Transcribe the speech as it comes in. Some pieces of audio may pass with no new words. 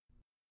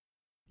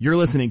You're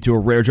listening to a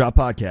Rare Drop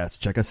podcast.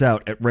 Check us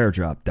out at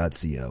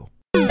raredrop.co.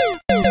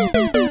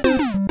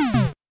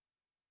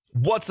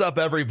 What's up,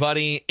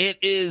 everybody? It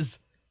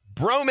is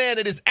Broman.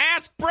 It is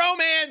Ask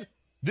Broman.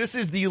 This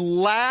is the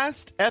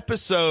last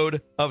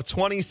episode of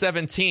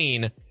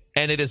 2017,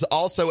 and it is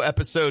also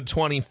episode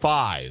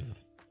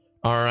 25.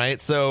 All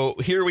right, so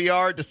here we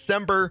are,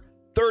 December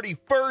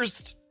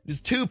 31st.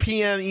 It's 2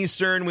 p.m.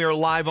 Eastern. We are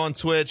live on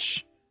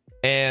Twitch,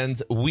 and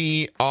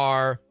we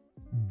are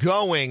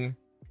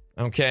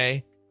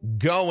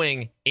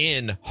going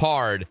in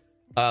hard.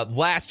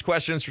 Last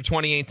questions for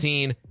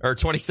 2018 or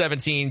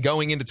 2017,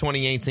 going into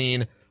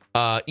 2018.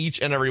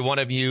 Each and every one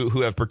of you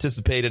who have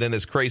participated in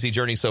this crazy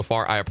journey so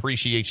far, I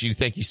appreciate you.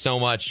 Thank you so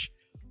much.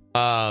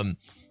 Let's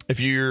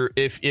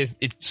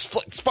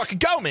fucking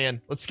go,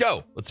 man. Let's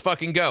go. Let's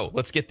fucking go.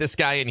 Let's get this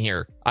guy in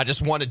here. I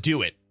just want to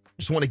do it.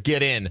 Just want to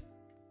get in.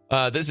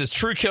 This is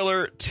True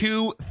Killer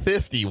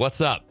 250.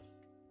 What's up?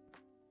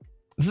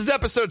 This is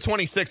episode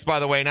 26, by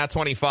the way, not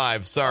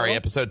 25. Sorry,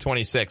 episode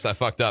 26. I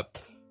fucked up.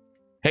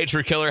 Hey,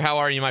 True Killer, how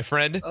are you, my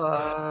friend?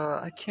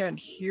 I can't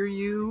hear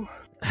you.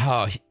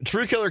 Oh,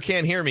 True Killer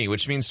can't hear me,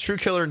 which means True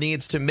Killer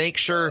needs to make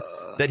sure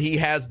that he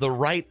has the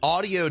right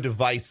audio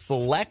device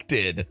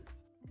selected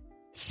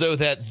so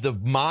that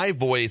my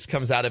voice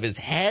comes out of his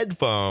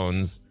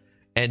headphones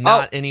and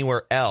not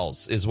anywhere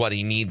else is what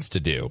he needs to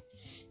do.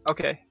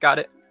 Okay, got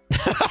it.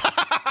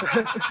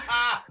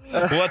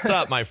 What's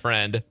up, my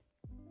friend?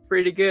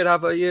 Pretty good. How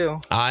about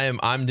you?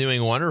 I'm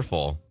doing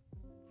wonderful.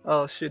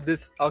 Oh shit!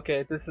 This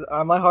is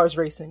my heart's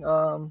racing.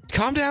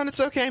 Calm down.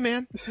 It's okay,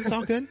 man. It's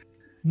all good.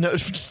 No,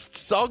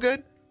 it's all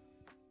good.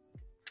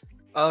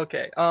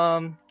 Okay.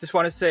 Just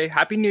want to say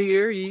Happy New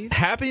Year Eve.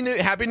 Happy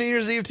New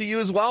Year's Eve to you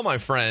as well, my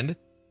friend.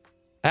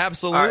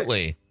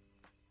 Absolutely. Right.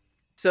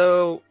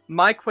 So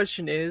my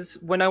question is,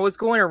 when I was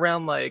going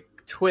around like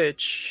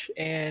Twitch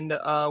and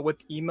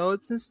with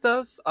emotes and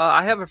stuff,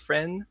 I have a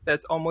friend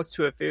that's almost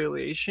to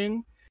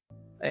affiliation,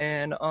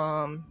 and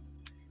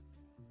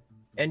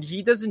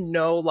he doesn't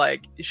know,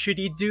 like, should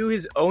he do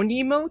his own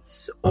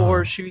emotes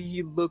or should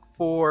he look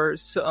for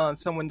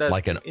someone that's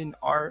like in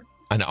art?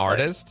 An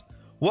artist?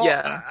 Well,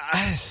 yeah.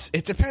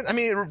 It depends. I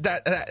mean,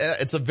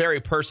 it's a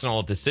very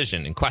personal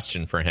decision and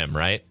question for him,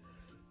 right?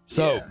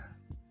 So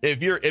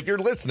if you're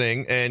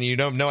listening and you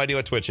have no idea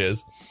what Twitch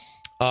is,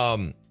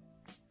 on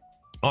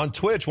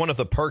Twitch, one of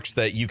the perks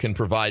that you can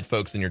provide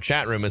folks in your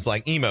chat room is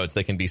like emotes.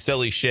 They can be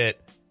silly shit.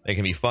 They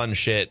can be fun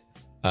shit.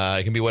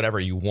 It can be whatever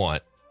you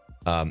want.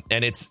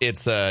 And it's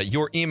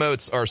your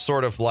emotes are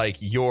sort of like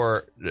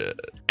your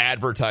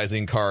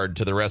advertising card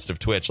to the rest of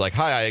Twitch. Like,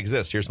 hi, I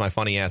exist. Here's my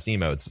funny ass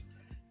emotes.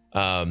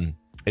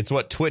 It's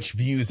what Twitch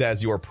views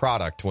as your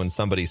product when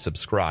somebody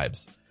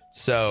subscribes.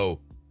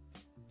 So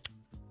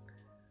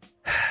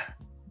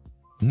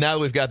now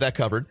that we've got that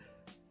covered,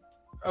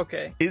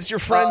 okay. Is your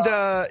friend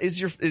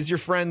is your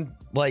friend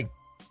like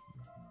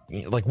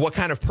what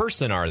kind of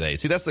person are they?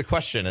 See, that's the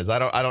question. Is I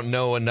don't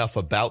know enough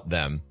about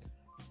them.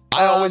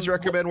 I always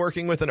recommend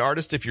working with an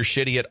artist if you're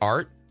shitty at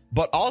art,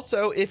 but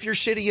also if you're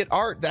shitty at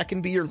art, that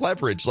can be your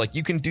leverage. Like,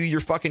 you can do your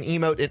fucking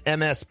emote in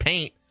MS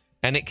Paint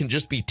and it can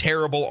just be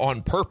terrible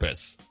on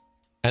purpose.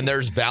 And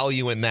there's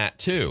value in that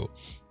too.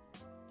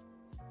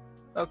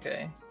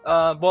 Okay.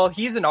 Well,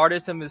 he's an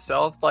artist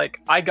himself.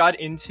 Like, I got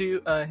into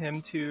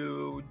him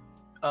to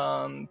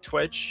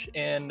Twitch,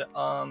 and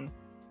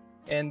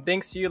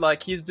thanks to you,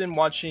 like, he's been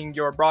watching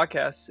your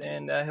broadcasts,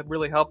 and have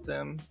really helped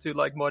him to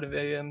like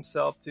motivate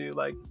himself to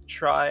like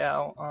try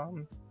out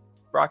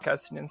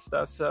broadcasting and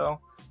stuff. So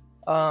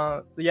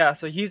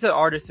so he's an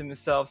artist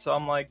himself, so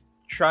I'm like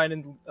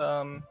trying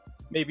to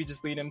maybe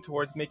just lead him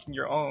towards making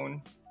your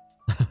own.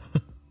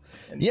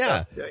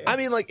 Yeah. So, I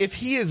mean, like, if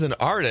he is an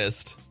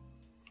artist,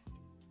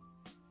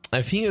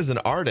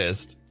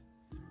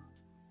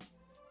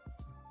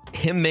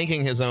 him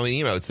making his own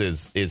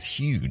emotes is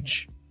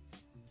huge.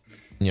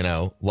 You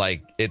know,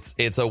 like,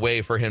 it's a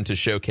way for him to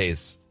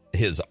showcase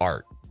his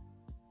art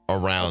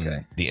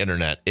around the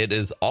internet. It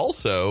is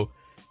also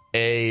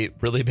a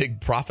really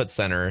big profit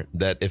center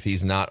that if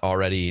he's not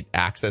already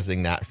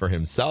accessing that for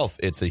himself,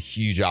 it's a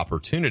huge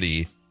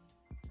opportunity.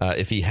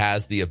 If he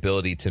has the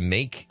ability to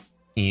make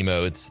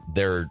emotes,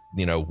 they're,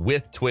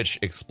 with Twitch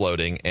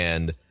exploding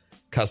and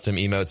custom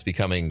emotes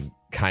becoming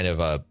kind of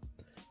a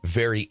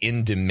very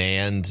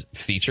in-demand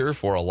feature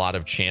for a lot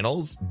of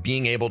channels,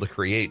 being able to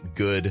create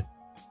good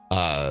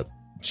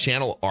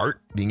channel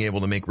art, being able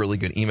to make really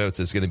good emotes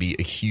is going to be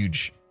a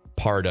huge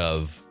part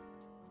of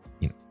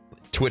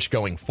Twitch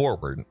going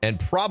forward, and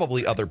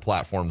probably other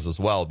platforms as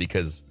well,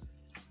 because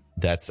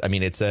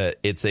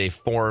it's a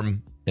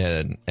form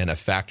and a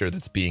factor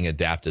that's being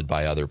adapted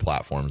by other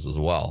platforms as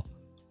well.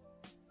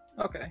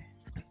 Okay.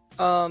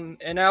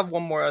 And I have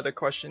one more other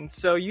question.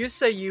 So you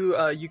say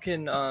you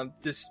can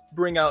just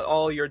bring out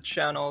all your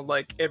channel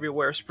like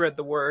everywhere, spread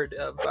the word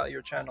about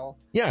your channel.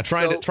 Yeah,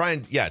 try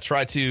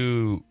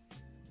to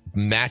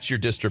match your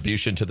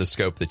distribution to the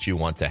scope that you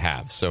want to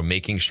have. So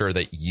making sure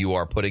that you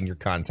are putting your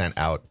content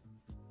out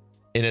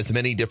in as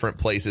many different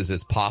places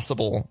as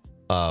possible,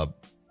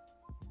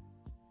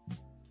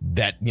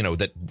 that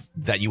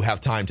you have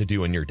time to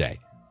do in your day.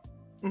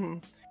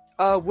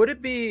 Mm-hmm. Would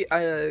it be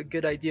a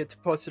good idea to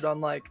post it on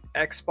like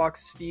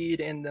Xbox feed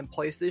and then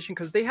PlayStation,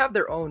 because they have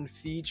their own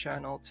feed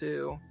channel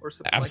too, or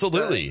something?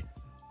 Absolutely.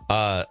 Like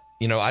that?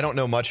 I don't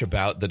know much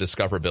about the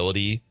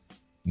discoverability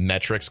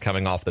metrics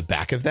coming off the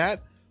back of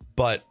that,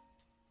 but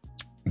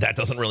that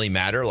doesn't really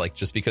matter. Like,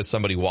 just because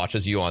somebody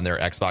watches you on their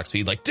Xbox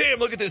feed, like, damn,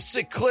 look at this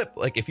sick clip.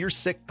 Like, if your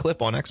sick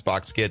clip on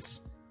Xbox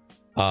gets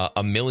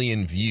 1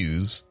 million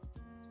views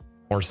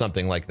or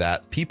something like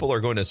that, people are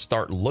going to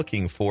start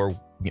looking for,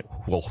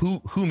 well,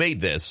 who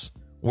made this?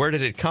 Where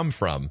did it come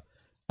from?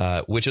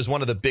 Which is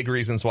one of the big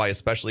reasons why,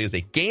 especially as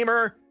a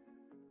gamer,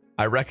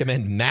 I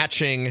recommend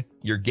matching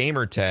your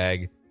gamer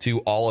tag to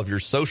all of your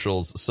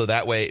socials. So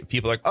that way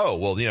people are like, oh,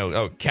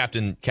 well,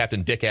 Captain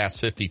Dickass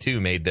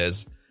 52 made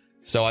this.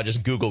 So I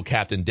just Google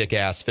Captain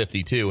Dickass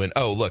 52 and,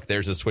 oh, look,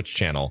 there's a Twitch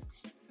channel.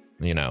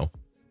 Do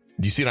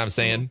you see what I'm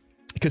saying?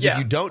 Because if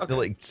you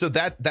don't, so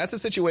that's a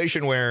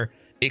situation where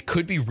it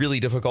could be really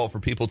difficult for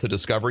people to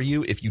discover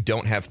you if you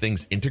don't have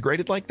things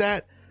integrated like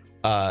that.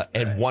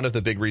 And one of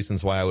the big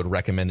reasons why I would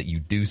recommend that you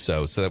do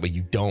so that way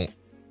you don't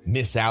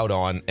miss out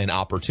on an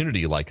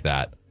opportunity like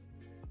that.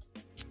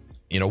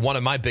 One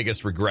of my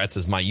biggest regrets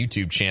is my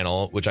YouTube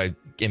channel, which I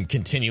am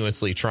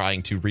continuously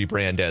trying to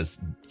rebrand as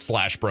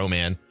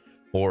 /Broman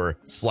or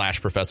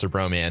 /Professor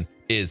Broman,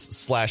 is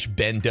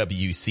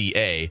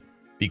 /BenWCA,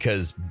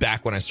 because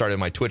back when I started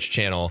my Twitch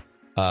channel,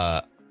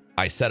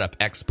 I set up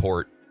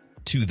export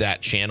to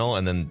that channel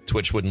and then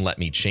Twitch wouldn't let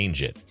me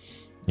change it.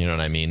 You know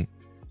what I mean?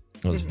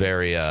 It was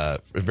very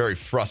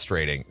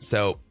frustrating.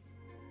 So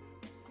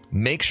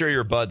make sure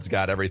your bud's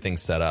got everything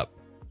set up,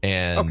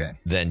 and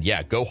then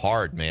go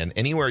hard, man.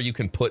 Anywhere you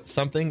can put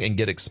something and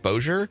get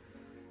exposure,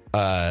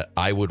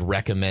 I would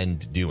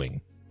recommend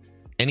doing.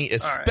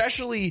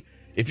 Especially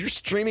if you're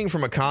streaming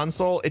from a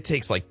console, it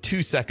takes like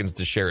 2 seconds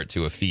to share it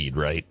to a feed,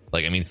 right?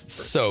 Like, I mean, it's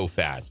so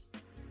fast.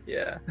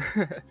 Yeah.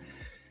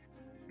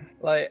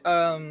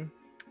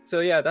 So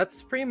yeah,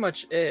 that's pretty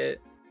much it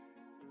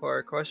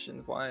for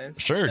questions wise.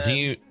 Sure.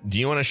 And do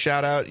you want to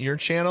shout out your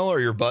channel or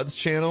your bud's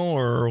channel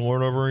or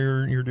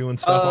whatever you're doing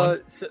stuff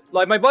on? So,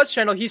 like, my bud's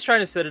channel, he's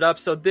trying to set it up.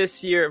 So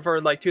this year,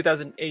 for like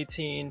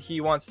 2018,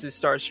 he wants to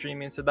start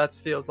streaming. So that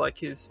feels like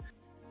his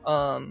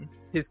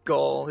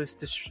goal is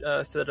to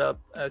set it up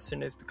as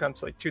soon as it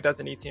becomes like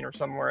 2018 or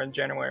somewhere in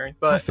January.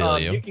 But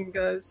you can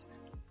guys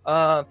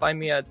find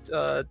me at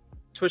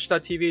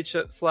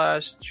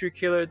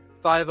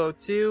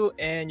twitch.tv/TrueKiller502,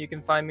 and you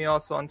can find me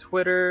also on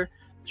Twitter,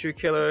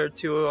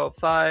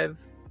 TrueKiller205.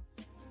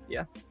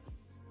 Yeah.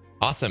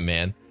 Awesome,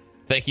 man.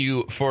 Thank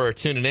you for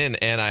tuning in,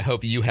 and I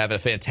hope you have a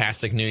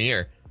fantastic new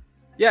year.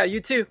 Yeah, you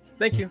too.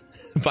 Thank you.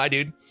 Bye,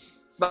 dude.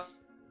 Bye.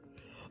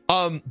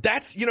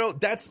 That's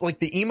like,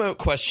 the emote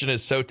question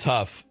is so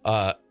tough.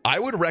 I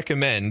would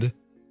recommend,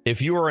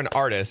 if you are an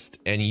artist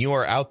and you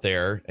are out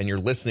there and you're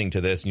listening to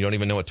this and you don't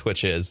even know what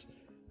Twitch is,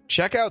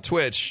 check out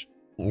Twitch.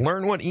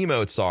 Learn what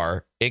emotes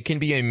are. It can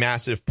be a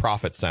massive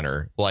profit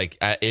center. Like,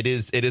 it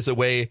is a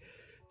way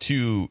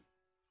to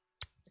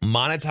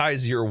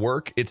monetize your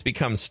work. It's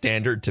become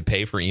standard to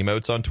pay for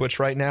emotes on Twitch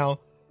right now.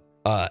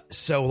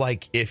 So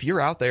like, if you're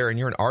out there and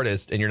you're an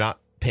artist and you're not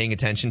paying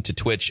attention to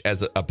Twitch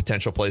as a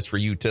potential place for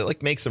you to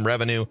like make some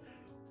revenue,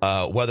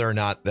 whether or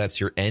not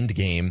that's your end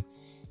game.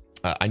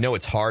 I know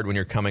it's hard when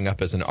you're coming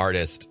up as an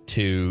artist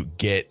to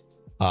get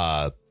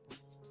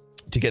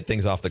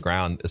things off the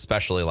ground,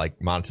 especially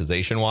like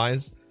monetization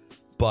wise.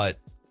 But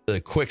a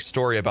quick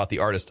story about the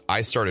artist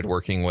I started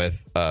working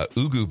with,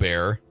 Ugu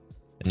Bear,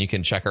 and you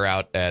can check her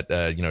out at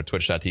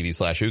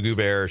twitch.tv/Ugu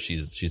Bear.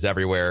 She's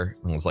everywhere.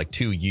 It's like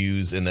 2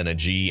 U's and then a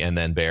G and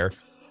then Bear.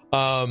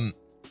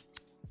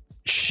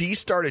 She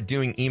started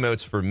doing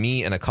emotes for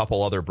me and a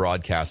couple other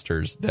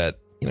broadcasters that,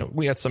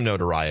 we had some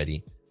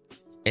notoriety.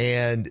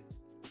 And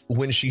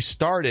when she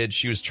started,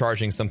 she was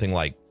charging something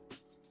like,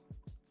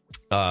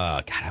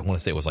 I want to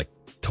say it was like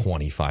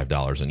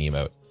 $25 an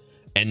emote.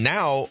 And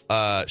now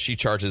she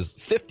charges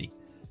 $50.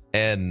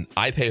 And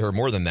I pay her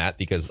more than that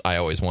because I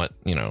always want,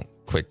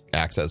 quick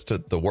access to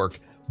the work.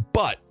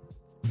 But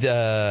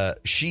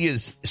she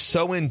is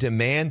so in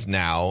demand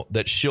now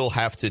that she'll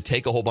have to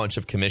take a whole bunch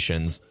of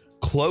commissions,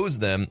 close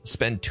them,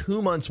 spend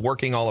 2 months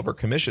working all of her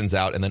commissions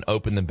out, and then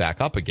open them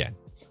back up again.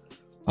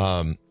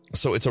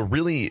 So it's a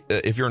really,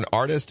 if you're an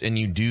artist and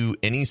you do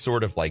any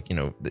sort of like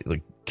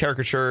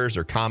caricatures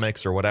or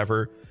comics or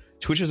whatever,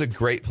 Twitch is a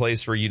great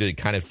place for you to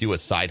kind of do a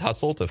side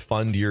hustle to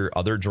fund your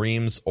other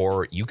dreams,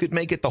 or you could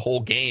make it the whole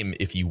game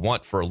if you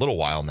want for a little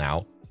while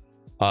now.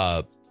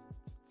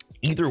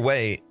 Either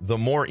way, the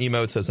more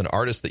emotes as an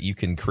artist that you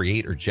can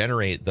create or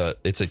generate,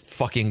 it's a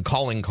fucking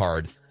calling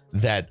card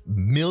that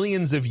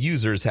millions of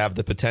users have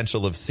the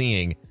potential of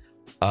seeing.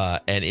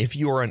 And if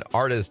you are an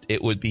artist,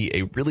 it would be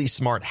a really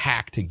smart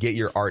hack to get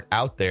your art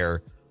out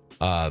there,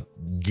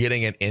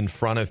 getting it in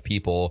front of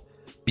people,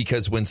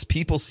 because when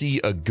people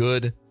see a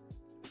good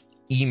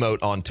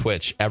emote on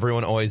Twitch,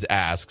 everyone always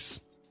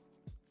asks,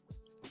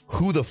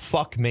 who the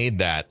fuck made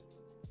that?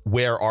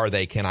 Where are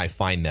they? Can I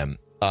find them?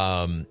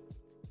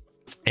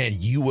 and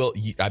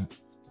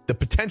the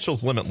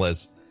potential's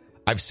limitless.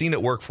 I've seen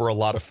it work for a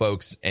lot of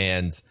folks,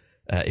 and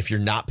if you're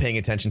not paying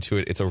attention to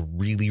it, it's a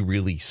really,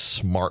 really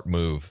smart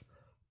move.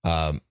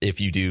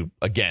 If you do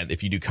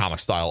comic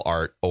style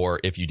art, or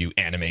if you do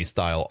anime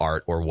style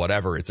art or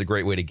whatever, it's a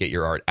great way to get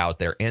your art out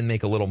there and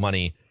make a little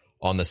money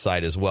on the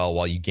site as well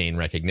while you gain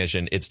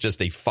recognition. It's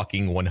just a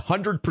fucking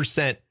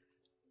 100%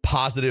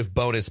 positive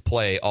bonus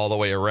play all the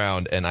way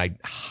around, and I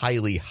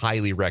highly,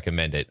 highly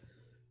recommend it.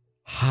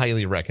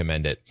 Highly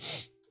recommend it.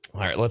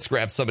 All right, let's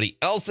grab somebody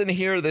else in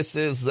here. This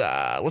is,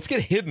 let's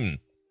get Hidden.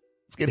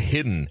 Let's get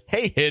Hidden.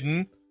 Hey,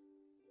 Hidden.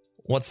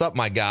 What's up,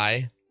 my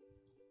guy?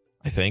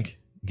 I think.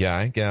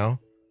 Guy,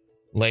 gal,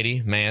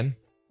 lady, man,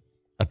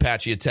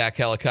 Apache attack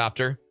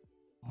helicopter,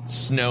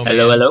 snowman.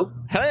 Hello.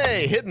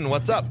 Hey, Hidden,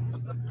 what's up?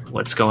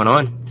 What's going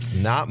on?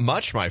 Not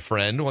much, my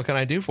friend. What can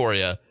I do for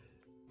you?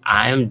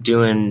 I'm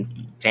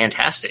doing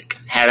fantastic.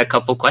 Had a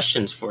couple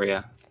questions for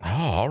you. Oh,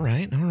 all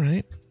right.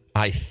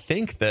 I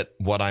think that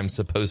what I'm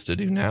supposed to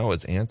do now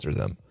is answer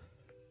them.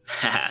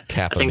 I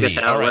think that's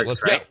how it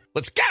works, right?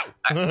 Let's go.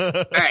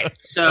 All right.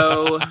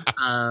 So,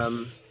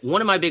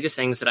 one of my biggest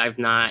things that I've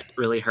not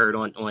really heard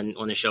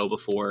on the show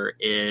before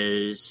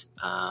is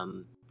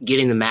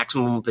getting the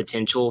maximum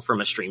potential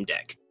from a stream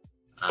deck.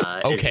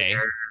 Okay. Is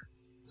there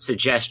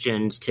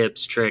suggestions,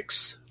 tips,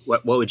 tricks?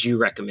 What would you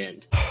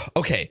recommend?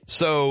 Okay.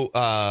 So,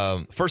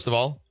 first of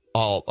all,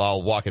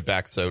 I'll walk it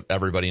back so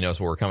everybody knows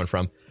where we're coming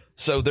from.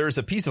 So there's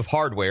a piece of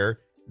hardware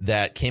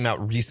that came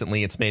out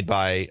recently. It's made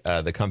by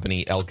the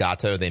company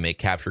Elgato. They make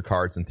capture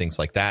cards and things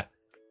like that,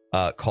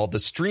 called the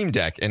Stream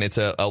Deck. And it's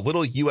a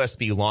little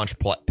USB launch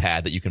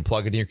pad that you can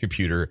plug into your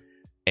computer,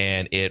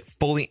 and it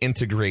fully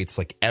integrates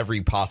like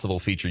every possible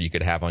feature you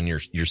could have on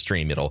your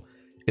stream. It'll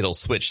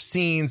switch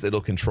scenes.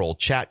 It'll control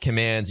chat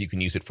commands. You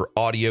can use it for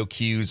audio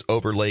cues,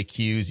 overlay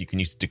cues. You can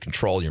use it to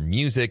control your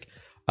music.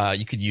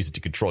 You could use it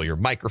to control your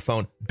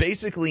microphone.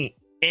 Basically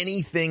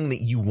anything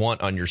that you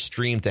want on your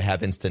stream to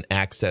have instant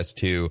access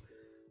to.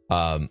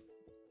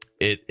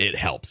 It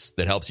helps.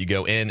 That helps you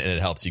go in, and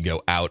it helps you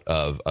go out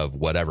of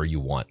whatever you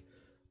want.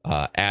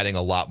 Adding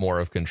a lot more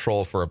of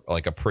control for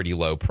like a pretty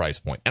low price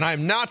point. And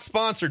I'm not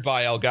sponsored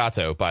by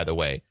Elgato, by the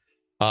way.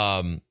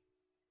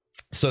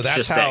 So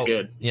that's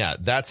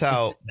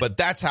how, but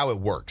that's how it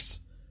works.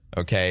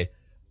 Okay.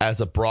 As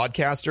a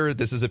broadcaster,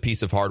 this is a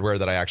piece of hardware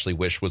that I actually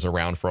wish was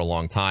around for a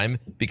long time,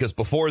 because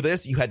before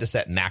this, you had to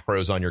set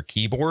macros on your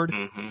keyboard,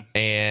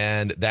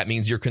 and that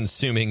means you're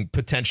consuming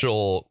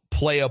potential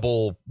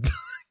playable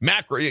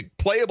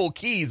playable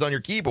keys on your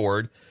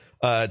keyboard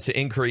to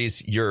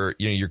increase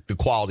the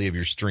quality of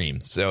your stream.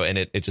 So, and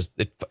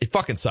it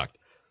fucking sucked.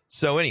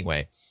 So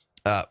anyway,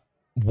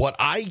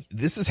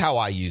 this is how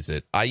I use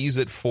it. I use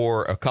it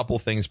for a couple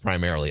things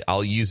primarily.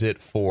 I'll use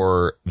it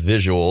for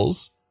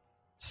visuals,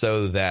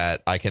 so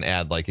that I can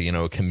add like, a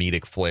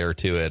comedic flair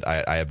to it.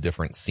 I have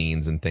different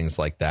scenes and things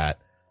like that.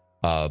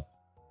 And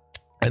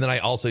then I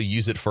also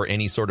use it for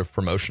any sort of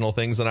promotional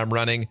things that I'm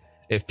running.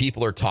 If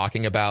people are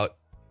talking about,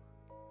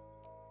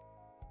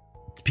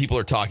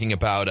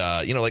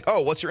 like,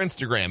 oh, what's your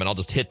Instagram? And I'll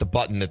just hit the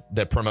button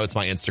that promotes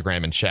my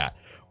Instagram and chat.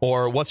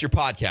 Or what's your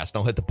podcast? And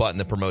I'll hit the button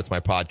that promotes my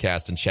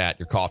podcast and chat.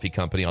 Your coffee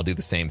company, I'll do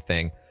the same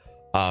thing.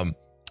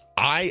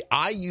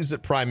 I use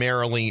it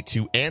primarily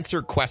to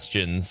answer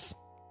questions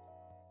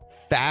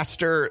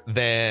faster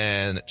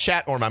than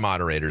chat or my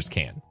moderators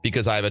can,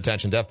 because I have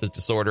attention deficit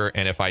disorder.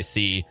 And if I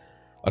see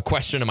a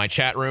question in my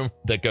chat room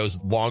that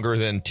goes longer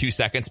than 2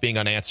 seconds being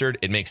unanswered,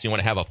 it makes me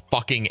want to have a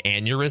fucking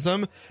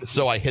aneurysm.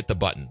 So I hit the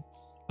button.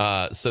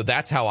 So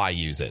that's how I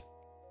use it.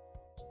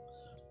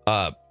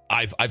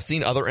 I've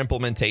seen other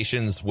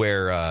implementations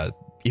where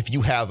if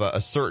you have a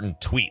certain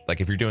tweet,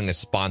 like if you're doing a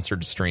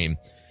sponsored stream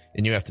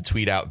and you have to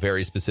tweet out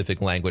very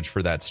specific language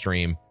for that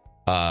stream,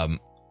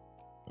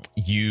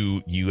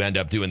 you end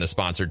up doing the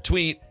sponsored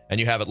tweet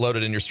and you have it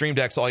loaded in your stream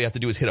deck. So all you have to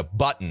do is hit a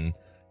button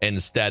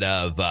instead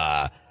of,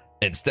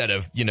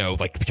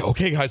 like,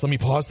 okay, guys, let me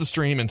pause the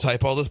stream and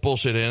type all this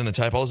bullshit in and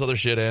type all this other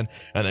shit in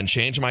and then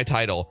change my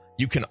title.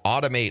 You can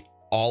automate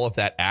all of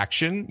that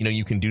action.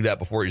 You can do that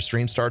before your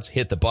stream starts.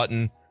 Hit the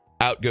button,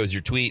 out goes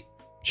your tweet,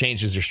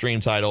 changes your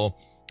stream title,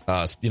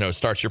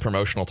 starts your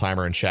promotional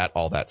timer and chat,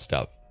 all that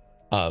stuff.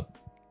 I'm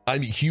a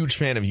huge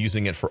fan of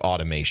using it for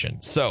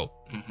automation. So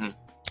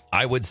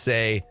I would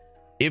say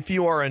if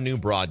you are a new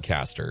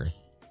broadcaster,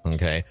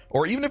 okay,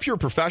 or even if you're a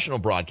professional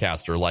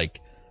broadcaster,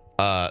 like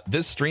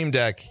this Stream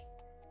Deck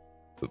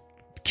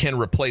can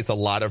replace a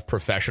lot of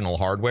professional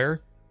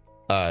hardware.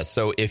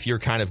 So if you're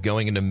kind of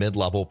going into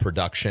mid-level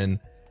production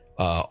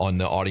on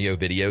the audio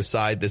video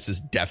side, this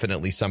is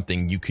definitely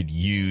something you could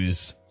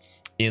use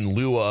in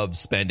lieu of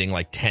spending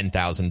like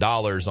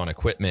 $10,000 on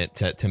equipment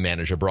to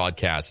manage a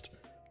broadcast,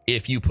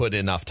 if you put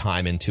enough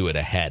time into it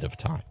ahead of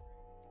time.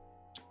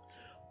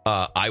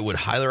 I would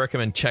highly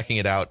recommend checking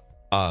it out.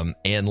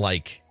 And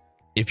like,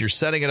 if you're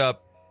setting it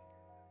up,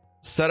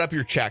 set up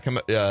your chat,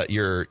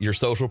 your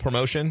social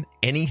promotion,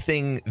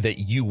 anything that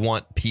you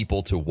want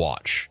people to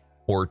watch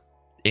or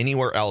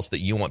anywhere else that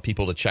you want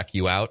people to check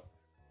you out.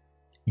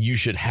 You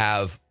should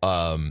have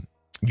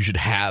you should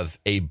have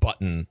a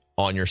button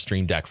on your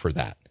Stream Deck for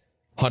that.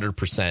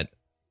 100%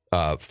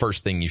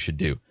 first thing you should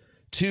do.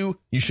 2,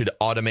 you should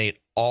automate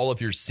all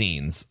of your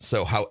scenes.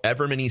 So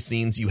however many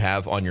scenes you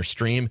have on your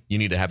stream, you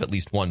need to have at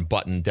least one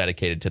button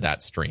dedicated to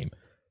that stream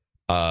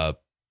or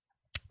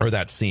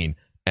that scene.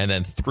 And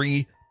then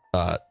 3,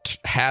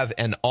 have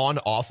an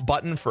on-off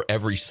button for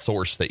every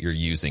source that you're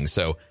using.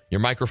 So your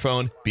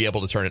microphone, be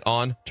able to turn it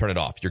on, turn it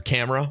off. Your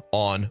camera,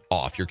 on,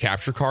 off. Your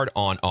capture card,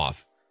 on,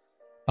 off.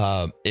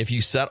 If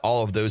you set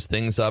all of those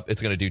things up,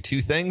 it's going to do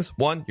 2 things.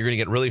 1, you're going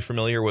to get really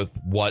familiar with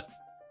what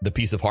the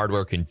piece of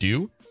hardware can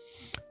do.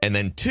 And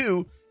then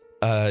 2,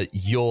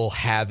 you'll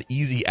have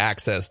easy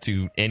access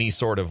to any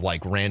sort of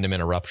like random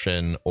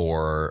interruption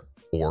or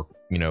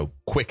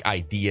quick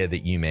idea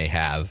that you may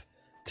have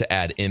to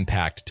add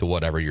impact to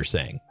whatever you're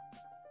saying.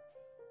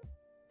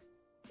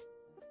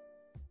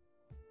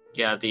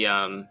 Yeah,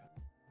 the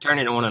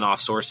turning on and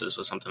off sources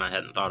was something I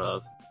hadn't thought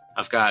of.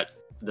 I've got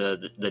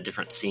the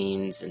different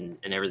scenes and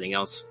everything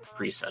else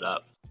pre-set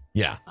up.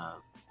 Yeah.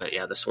 But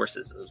yeah, the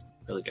sources is a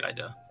really good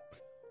idea.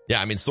 Yeah,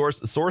 I mean,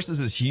 sources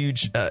is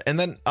huge. And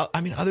then,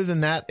 other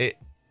than that,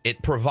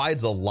 it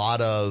provides a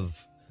lot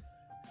of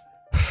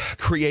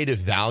creative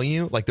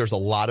value. Like there's a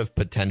lot of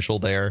potential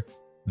there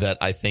that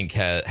I think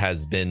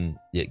has been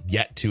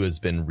yet to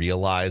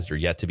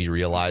be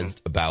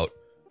realized about,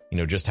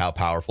 just how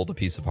powerful the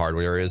piece of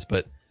hardware is.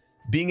 But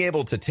being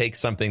able to take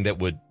something that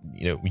would,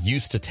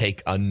 used to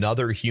take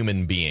another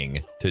human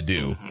being to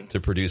do, to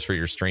produce for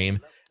your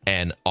stream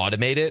and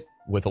automate it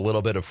with a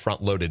little bit of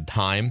front loaded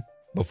time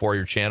before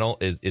your channel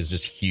is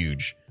just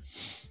huge.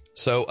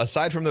 So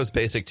aside from those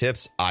basic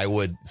tips, I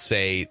would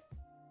say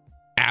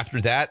after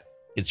that,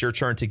 it's your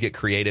turn to get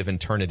creative and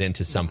turn it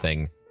into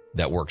something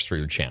that works for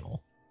your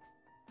channel.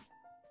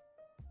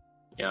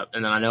 Yeah.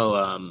 And then I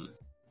know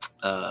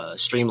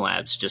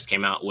Streamlabs just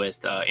came out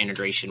with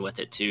integration with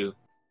it too.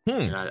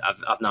 And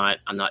I've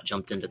not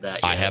jumped into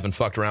that yet. I haven't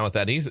fucked around with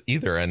that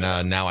either. And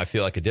now I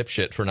feel like a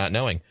dipshit for not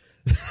knowing.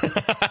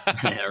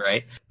 Yeah,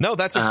 right. No,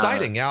 that's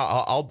exciting. Yeah,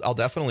 I'll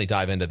definitely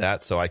dive into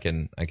that so I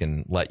can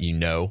let you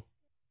know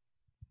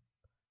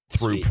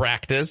through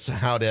practice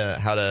how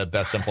to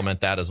best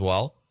implement that as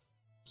well.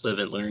 Live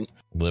and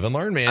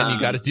learn, man. You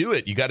got to do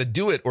it. You got to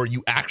do it, or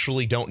you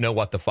actually don't know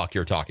what the fuck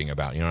you're talking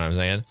about. You know what I'm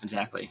saying?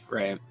 Exactly.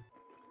 Right.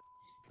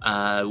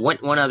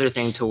 One other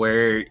thing to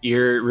where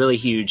you're really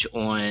huge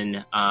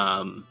on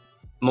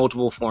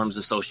multiple forms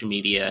of social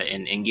media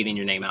and getting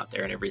your name out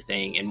there and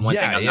everything. And one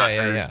thing I've not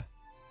heard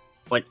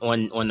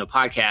on the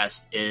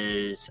podcast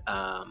is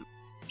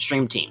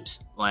stream teams,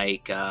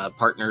 like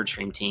partnered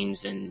stream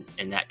teams and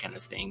that kind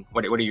of thing.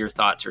 What are your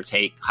thoughts or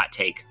hot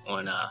take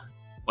on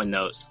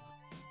those?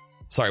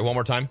 Sorry, one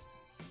more time.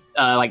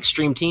 Like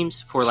stream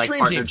teams for like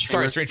stream teams.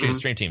 Sorry, stream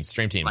teams.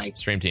 Like,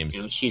 stream teams.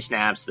 She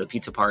Snaps, the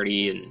Pizza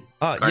Party, and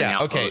yeah.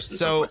 Okay,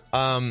 so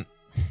I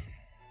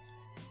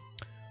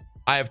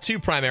have 2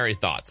 primary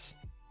thoughts.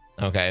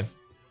 Okay,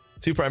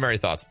 2 primary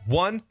thoughts.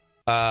 One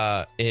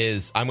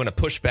is I'm going to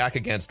push back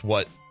against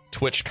what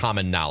Twitch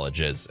common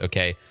knowledge is.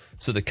 Okay,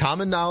 so the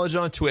common knowledge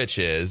on Twitch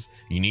is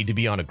you need to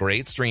be on a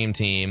great stream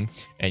team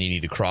and you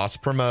need to cross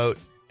promote.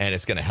 And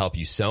it's going to help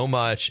you so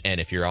much. And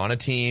if you're on a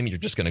team, you're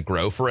just going to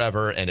grow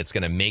forever. And it's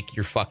going to make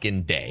your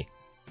fucking day.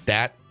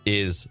 That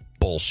is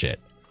bullshit.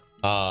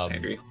 I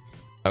agree.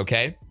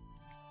 Okay.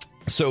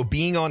 So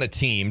being on a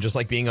team, just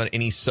like being on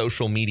any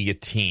social media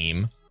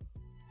team,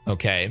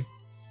 okay,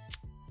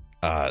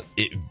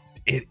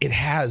 it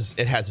has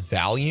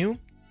value.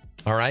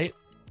 All right.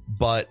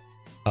 But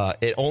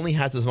it only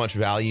has as much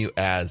value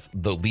as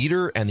the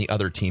leader and the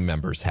other team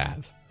members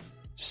have.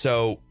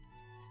 So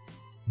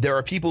there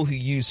are people who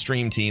use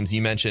stream teams.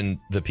 You mentioned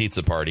the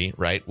Pizza Party,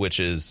 right? Which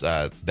is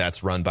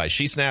that's run by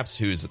She Snaps,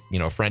 who's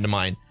a friend of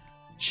mine.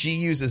 She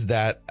uses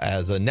that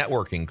as a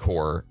networking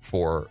core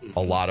for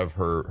a lot of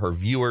her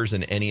viewers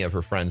and any of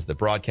her friends that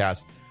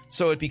broadcast.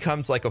 So it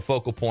becomes like a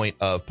focal point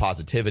of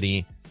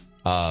positivity,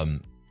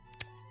 and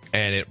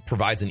it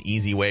provides an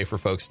easy way for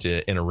folks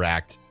to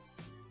interact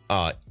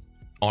on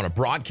a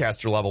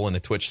broadcaster level in the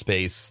Twitch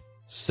space,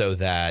 so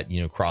that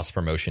cross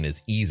promotion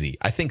is easy.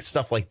 I think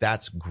stuff like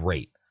that's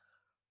great.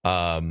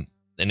 And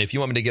if you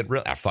want me to get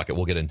real, fuck it,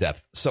 we'll get in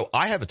depth. So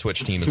I have a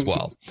Twitch team as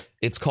well.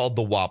 It's called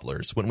the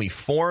Wobblers. When we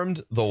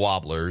formed the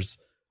Wobblers,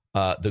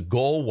 the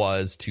goal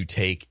was to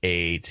take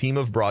a team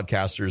of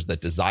broadcasters that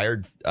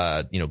desired,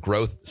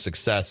 growth,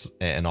 success,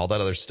 and all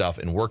that other stuff,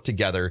 and work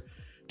together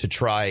to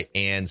try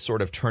and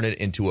sort of turn it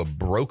into a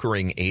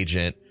brokering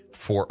agent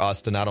for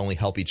us to not only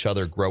help each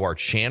other grow our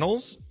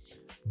channels,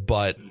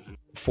 but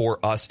for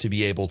us to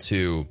be able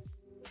to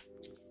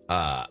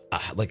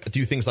like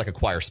do things like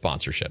acquire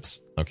sponsorships.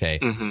 Okay.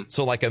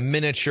 So like a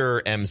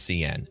miniature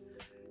MCN.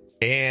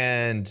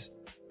 And,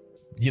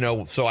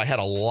 so I had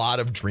a lot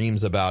of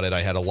dreams about it.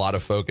 I had a lot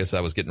of focus.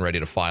 I was getting ready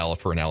to file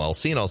for an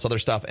LLC and all this other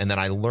stuff. And then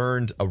I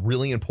learned a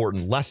really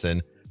important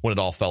lesson when it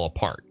all fell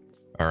apart.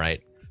 All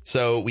right.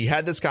 So we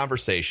had this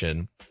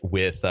conversation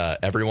with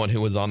everyone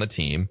who was on the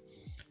team.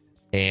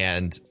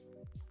 And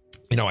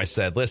I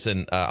said,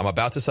 listen, I'm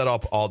about to set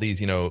up all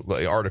these,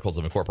 articles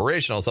of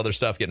incorporation, all this other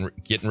stuff,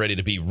 getting ready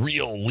to be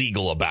real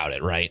legal about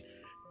it, right?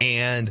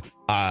 And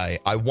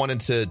I wanted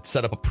to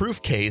set up a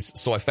proof case,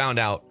 so I found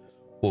out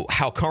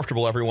how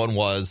comfortable everyone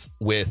was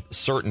with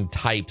certain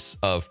types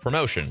of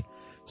promotion.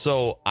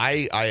 So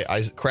I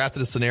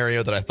crafted a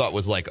scenario that I thought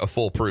was like a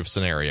foolproof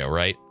scenario,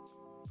 right?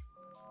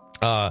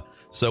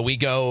 So we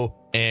go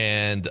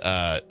and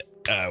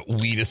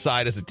we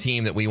decide as a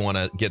team that we want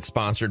to get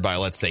sponsored by,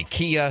 let's say,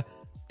 Kia.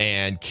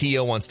 And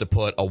Kia wants to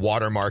put a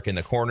watermark in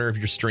the corner of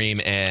your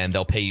stream, and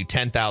they'll pay you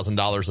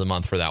 $10,000 a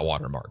month for that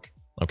watermark.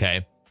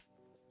 Okay.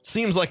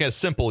 Seems like a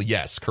simple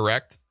yes,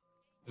 correct?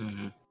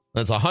 Mm-hmm.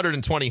 That's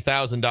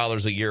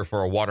 $120,000 a year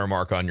for a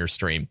watermark on your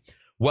stream.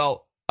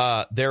 Well,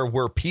 there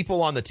were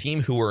people on the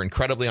team who were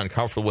incredibly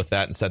uncomfortable with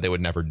that and said they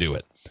would never do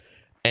it.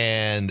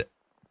 And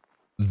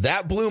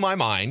that blew my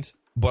mind,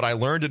 but I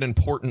learned an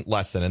important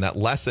lesson. And that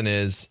lesson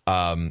is,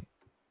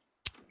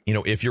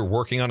 if you're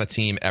working on a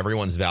team,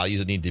 everyone's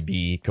values need to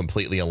be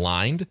completely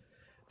aligned.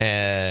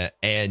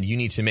 And you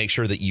need to make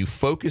sure that you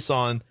focus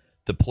on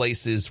the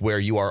places where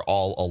you are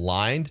all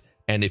aligned.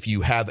 And if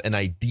you have an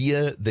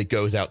idea that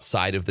goes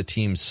outside of the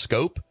team's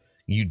scope,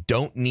 you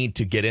don't need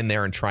to get in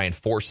there and try and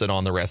force it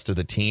on the rest of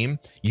the team.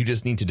 You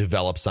just need to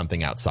develop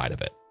something outside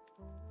of it.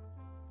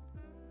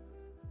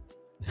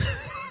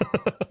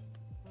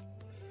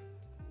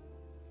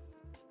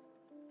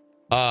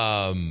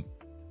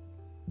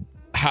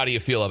 How do you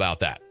feel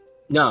about that?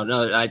 No,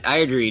 I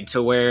agree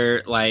to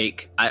where,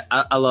 like,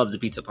 I love the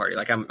pizza party.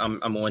 Like, I'm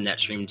on that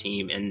stream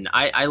team, and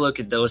I look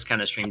at those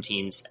kind of stream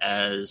teams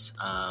as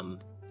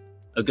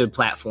a good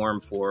platform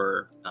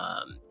for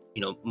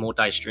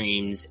multi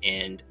streams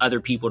and other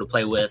people to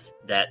play with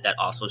that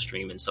also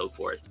stream and so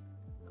forth.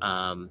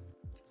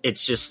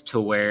 It's just to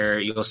where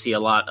you'll see a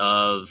lot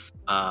of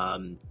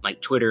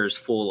like Twitter's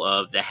full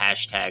of the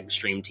hashtag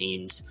stream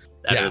teams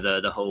that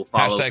are the whole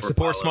follow hashtag for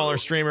support follow. Smaller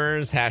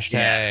streamers,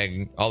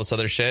 hashtag all this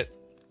other shit.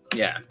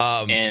 Yeah.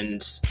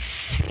 And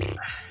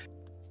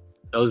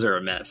those are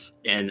a mess.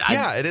 And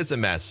it is a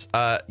mess.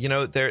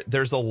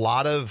 There's a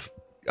lot of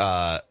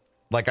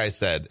like I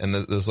said, and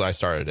this is why I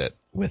started it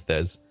with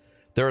this.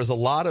 There is a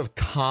lot of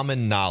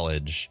common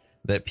knowledge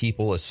that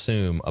people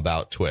assume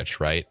about Twitch,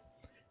 right?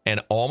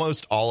 And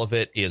almost all of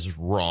it is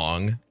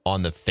wrong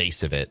on the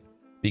face of it,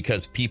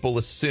 because people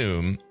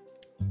assume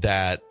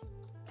that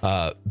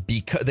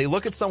because they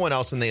look at someone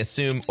else and they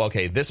assume,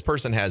 okay, this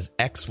person has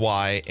X,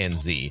 Y, and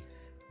Z.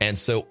 And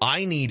so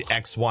I need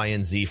X, Y,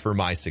 and Z for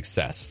my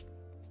success.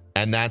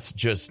 And that's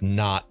just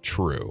not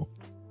true.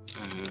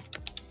 Mm-hmm.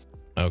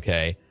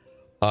 Okay.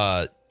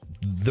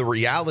 The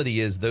reality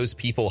is those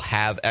people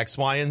have X,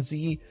 Y, and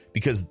Z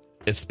because,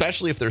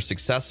 especially if they're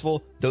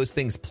successful, those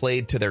things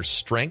played to their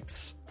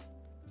strengths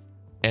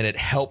and it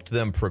helped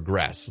them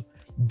progress.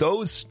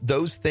 Those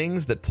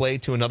things that play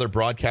to another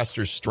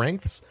broadcaster's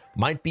strengths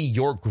might be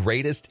your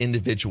greatest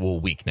individual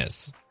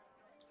weakness.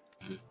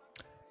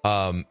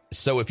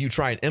 So if you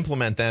try and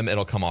implement them,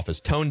 it'll come off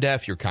as tone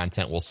deaf. Your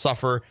content will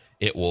suffer.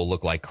 It will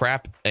look like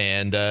crap.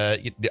 And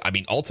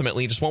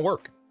ultimately, it just won't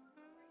work.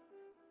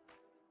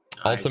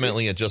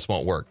 Ultimately, it just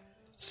won't work.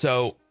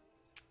 So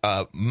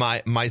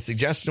my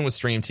suggestion with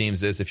stream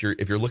teams is if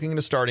you're looking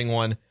into starting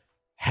one,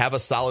 have a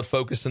solid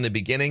focus in the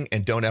beginning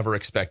and don't ever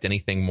expect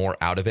anything more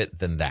out of it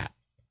than that.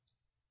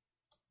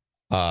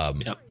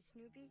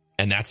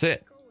 And that's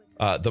it.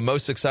 The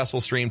most successful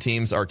stream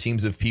teams are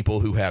teams of people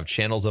who have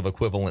channels of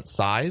equivalent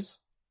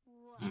size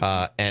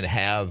and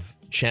have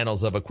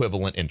channels of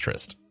equivalent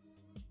interest.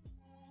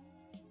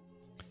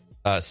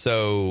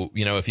 So,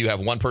 if you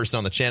have one person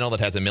on the channel that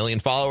has 1 million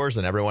followers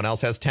and everyone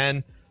else has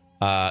 10,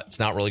 it's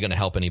not really going to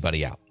help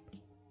anybody out.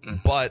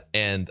 But,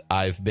 and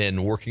I've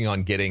been working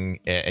on getting,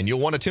 and you'll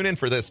want to tune in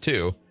for this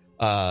too.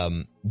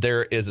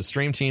 There is a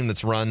stream team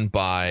that's run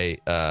by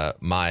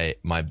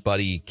my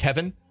buddy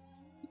Kevin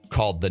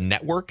called The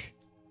Network.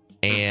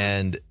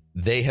 And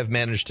they have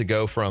managed to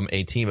go from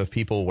a team of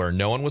people where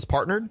no one was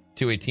partnered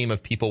to a team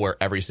of people where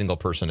every single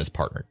person is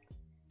partnered.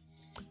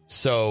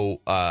 So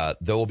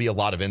there will be a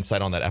lot of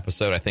insight on that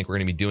episode. I think we're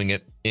going to be doing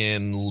it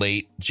in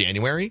late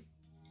January.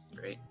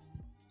 Great.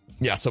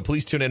 Yeah, so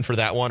please tune in for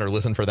that one or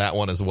listen for that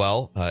one as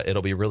well.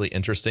 It'll be really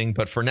interesting.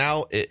 But for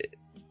now,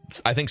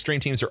 I think stream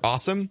teams are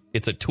awesome.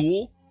 It's a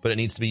tool, but it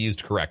needs to be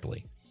used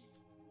correctly.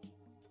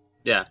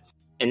 Yeah.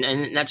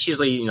 And that's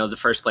usually, the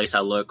first place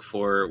I look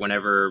for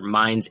whenever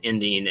mine's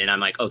ending and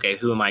I'm like, okay,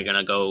 who am I going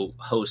to go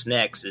host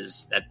next?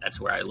 That's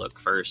where I look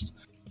first,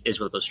 is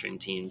with those stream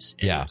teams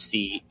and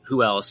see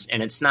who else.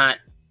 And it's not,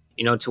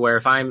 to where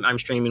if I'm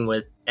streaming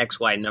with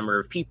XY number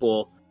of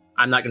people,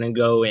 I'm not going to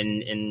go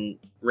and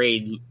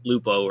raid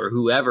Lupo or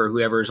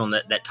whoever's on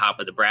that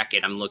top of the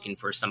bracket. I'm looking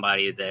for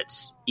somebody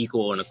that's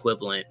equal and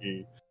equivalent.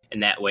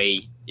 And that way,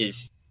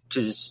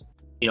 because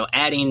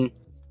adding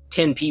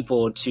 10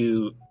 people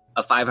to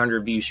a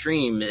 500 view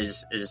stream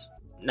is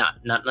not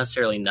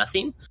necessarily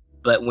nothing,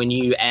 but when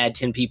you add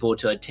 10 people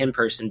to a 10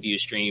 person view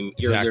stream,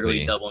 you're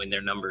literally doubling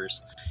their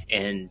numbers,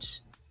 and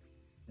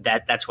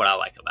that's what I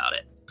like about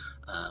it.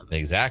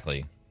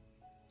 Exactly.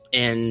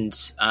 and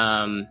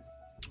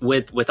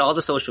with all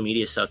the social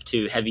media stuff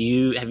too, have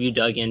you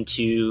dug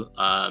into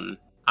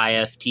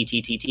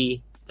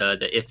IFTTT,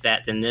 the if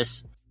that then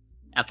this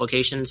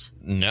applications?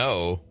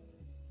 No,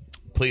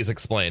 please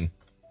explain.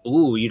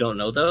 Ooh, you don't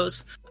know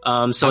those?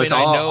 So it's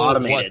I all know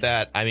automated.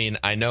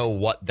 I know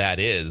what that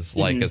is,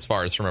 like as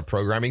far as from a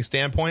programming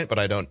standpoint, but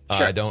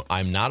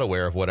I'm not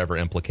aware of whatever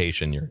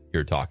implication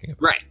you're talking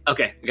about. Right.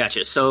 Okay.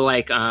 Gotcha. So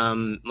like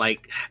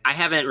I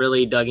haven't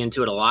really dug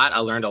into it a lot. I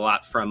learned a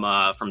lot from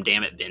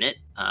Dammit Bennett.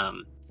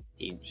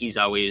 He's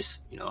always,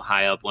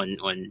 high up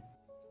on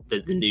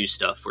the new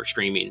stuff for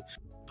streaming,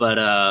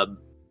 but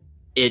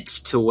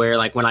it's to where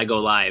like when I go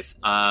live,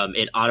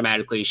 it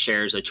automatically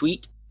shares a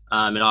tweet.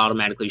 It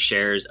automatically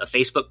shares a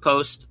Facebook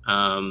post.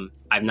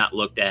 I've not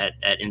looked at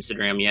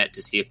Instagram yet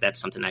to see if that's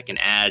something I can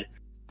add.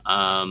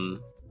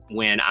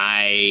 When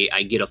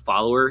I get a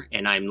follower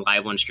and I'm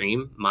live on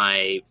stream,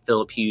 my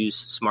Philip Hughes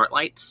smart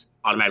lights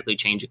automatically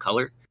change a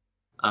color.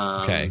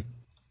 Okay.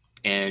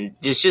 And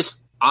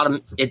it's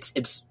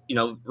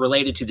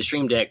related to the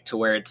Stream Deck to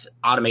where it's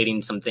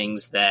automating some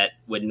things that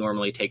would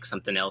normally take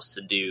something else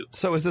to do.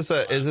 So is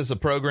this a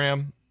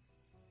program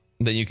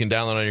that you can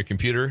download on your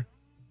computer?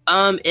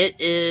 It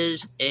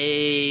is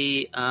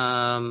a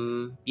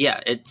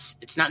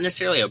it's not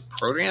necessarily a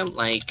program.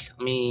 Like,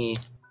 let me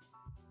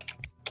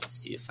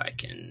see if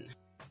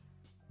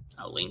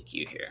I'll link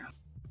you here.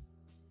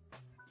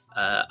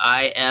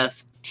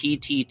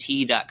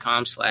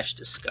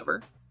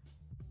 ifttt.com/discover.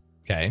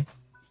 Okay.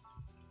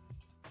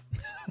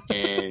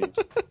 And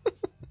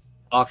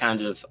all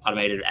kinds of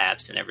automated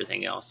apps and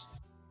everything else.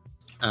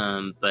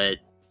 But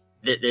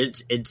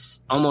it's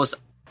almost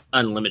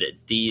unlimited.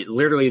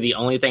 Literally the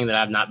only thing that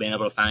I've not been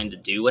able to find to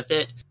do with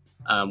it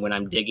when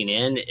I'm digging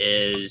in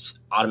is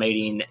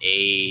automating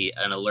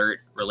an alert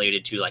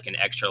related to like an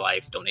Extra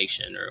Life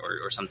donation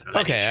or something.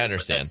 Okay, I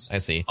understand. I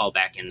see. All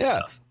back end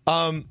stuff.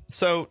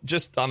 So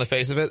just on the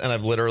face of it, and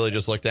I've literally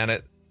just looked at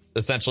it,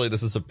 essentially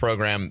this is a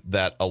program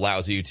that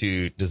allows you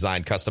to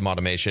design custom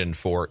automation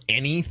for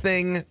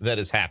anything that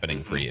is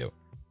happening for you.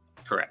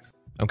 Correct.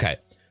 Okay.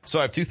 So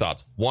I have two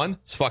thoughts. One,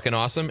 it's fucking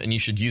awesome and you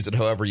should use it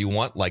however you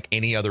want, like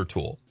any other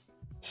tool.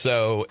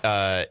 So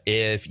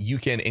if you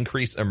can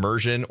increase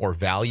immersion or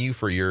value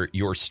for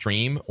your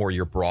stream or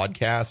your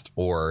broadcast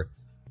or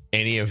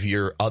any of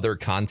your other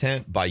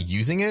content by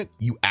using it,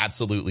 you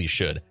absolutely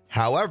should.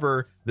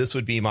 However, this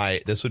would be my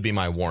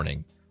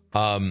warning.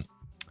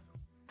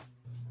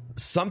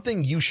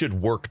 Something you should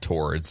work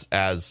towards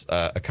as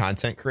a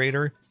content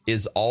creator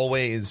is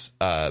always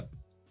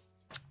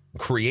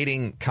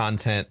creating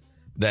content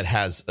that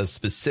has a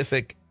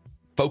specific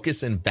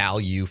focus and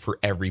value for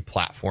every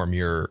platform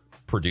you're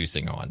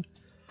producing on.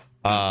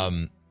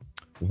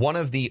 One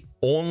of the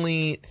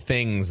only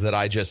things that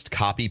I just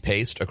copy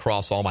paste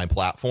across all my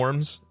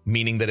platforms,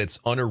 meaning that it's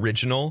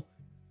unoriginal,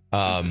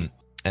 and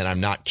I'm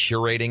not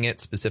curating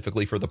it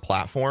specifically for the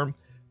platform,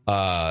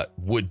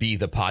 would be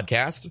the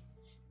podcast.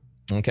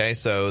 Okay,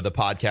 so the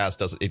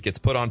podcast it gets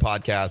put on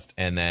podcast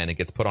and then it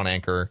gets put on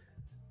Anchor,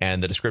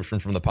 and the description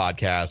from the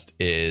podcast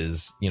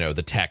is,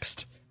 the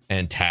text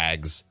and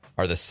tags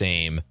are the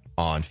same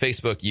on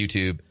Facebook,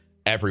 YouTube,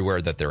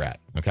 everywhere that they're at.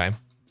 Okay.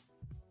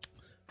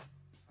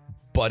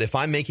 But if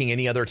I'm making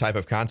any other type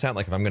of content,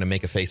 like if I'm going to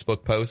make a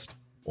Facebook post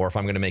or if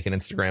I'm going to make an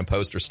Instagram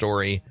post or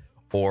story,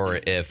 or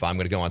if I'm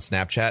going to go on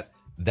Snapchat,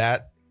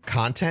 that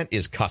content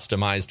is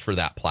customized for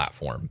that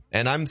platform.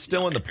 And I'm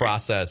still in the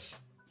process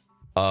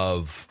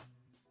of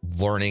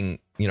learning,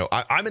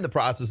 I'm in the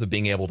process of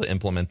being able to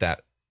implement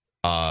that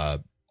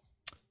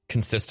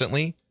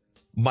consistently.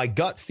 My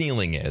gut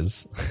feeling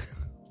is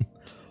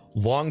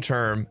long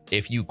term,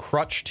 if you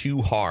crutch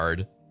too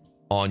hard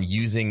on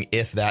using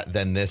if that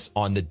then this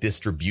on the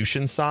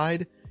distribution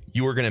side,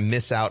 you are going to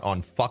miss out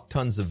on fuck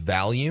tons of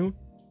value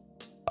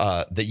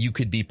that you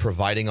could be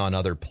providing on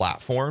other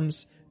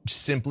platforms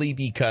simply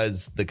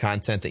because the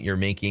content that you're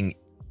making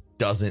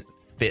doesn't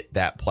fit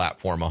that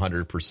platform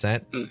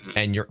 100%,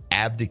 and you're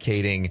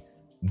abdicating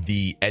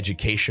the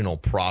educational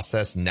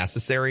process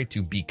necessary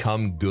to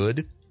become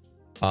good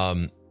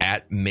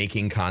at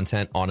making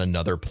content on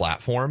another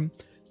platform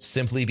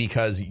simply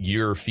because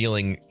you're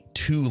feeling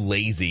too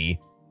lazy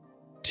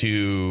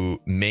to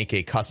make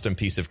a custom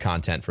piece of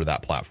content for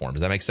that platform.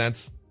 Does that make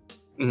sense?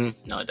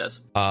 No, it does.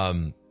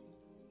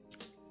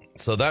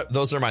 So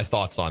those are my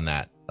thoughts on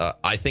that.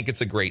 I think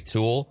it's a great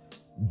tool.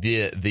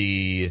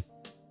 This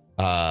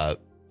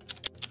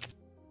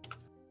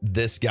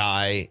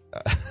guy,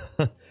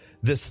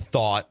 this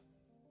thought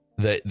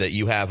that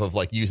you have of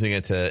like using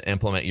it to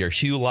implement your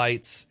hue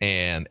lights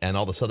and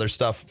all this other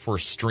stuff for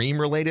stream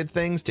related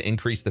things to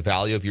increase the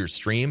value of your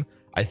stream,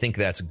 I think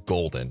that's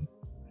golden.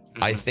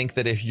 I think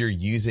that if you're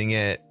using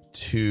it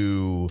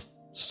to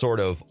sort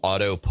of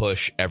auto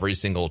push every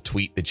single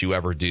tweet that you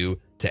ever do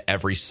to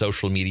every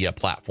social media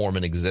platform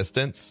in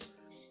existence,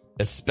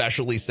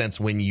 especially since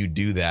when you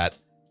do that,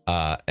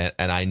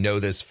 and I know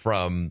this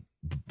from,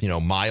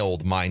 my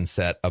old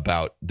mindset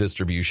about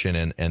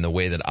distribution and the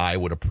way that I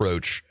would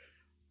approach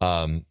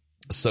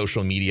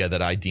social media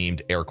that I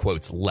deemed air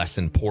quotes less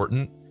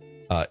important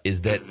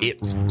is that it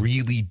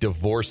really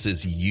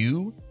divorces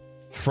you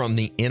from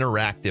the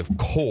interactive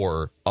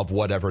core of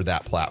whatever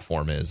that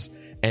platform is.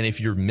 And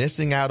if you're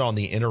missing out on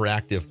the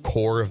interactive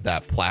core of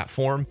that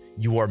platform,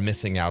 you are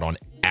missing out on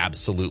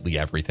absolutely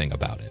everything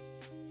about it.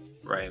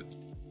 Right.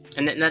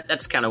 And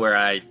that's kind of where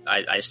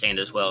I stand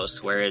as well,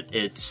 is where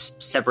it's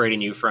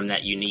separating you from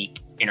that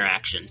unique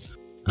interaction.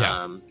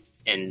 Yeah.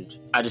 And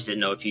I just didn't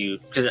know if you,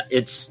 because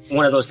it's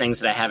one of those things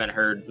that I haven't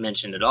heard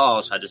mentioned at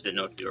all, so I just didn't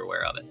know if you were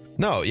aware of it.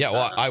 No, yeah,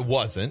 well, I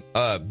wasn't.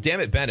 Damn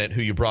it, Bennett,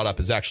 who you brought up,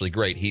 is actually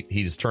great.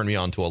 He's turned me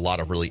on to a lot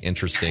of really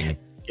interesting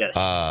yes.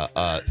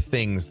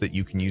 Things that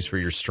you can use for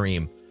your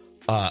stream.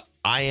 I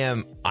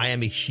am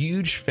a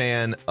huge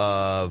fan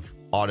of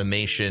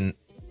automation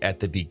at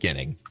the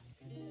beginning.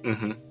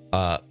 Mm-hmm.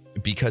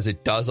 Because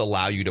it does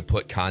allow you to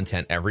put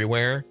content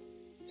everywhere.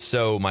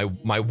 So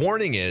my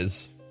warning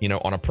is,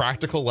 on a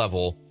practical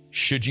level,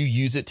 should you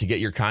use it to get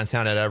your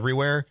content out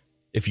everywhere?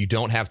 If you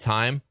don't have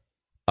time,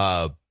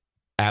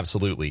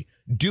 absolutely.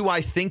 Do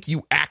I think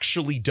you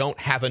actually don't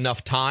have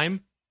enough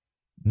time?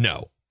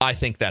 No, I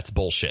think that's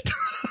bullshit.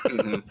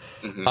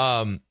 Mm-hmm.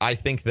 Mm-hmm. I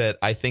think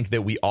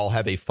that we all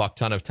have a fuck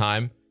ton of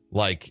time.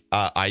 Like,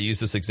 I use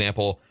this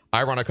example.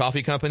 I run a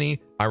coffee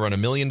company. I run $1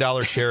 million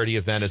charity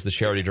event as the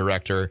charity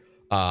director.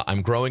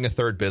 I'm growing a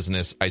third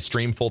business. I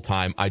stream full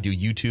time. I do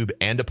YouTube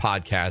and a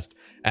podcast,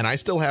 and I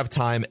still have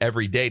time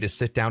every day to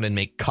sit down and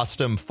make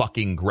custom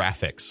fucking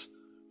graphics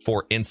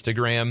for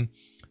Instagram,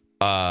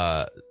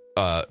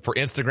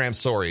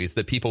 stories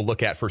that people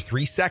look at for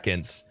 3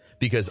 seconds,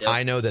 because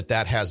I know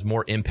that has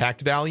more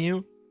impact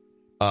value,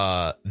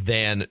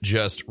 than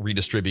just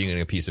redistributing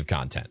a piece of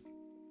content.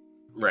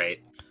 Right.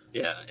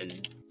 Yeah.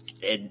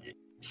 And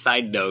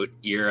side note,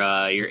 your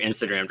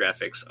Instagram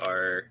graphics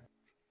are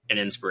an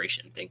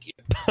inspiration. Thank you.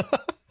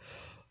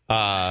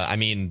 I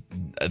mean,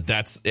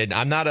 that's it.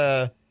 I'm not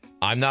a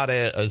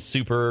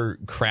super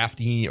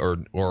crafty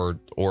or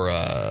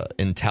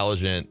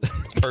intelligent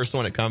person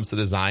when it comes to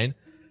design,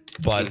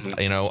 but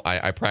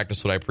I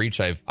practice what I preach.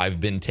 I've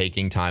been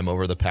taking time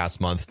over the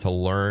past month to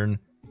learn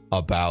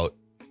about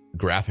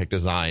graphic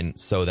design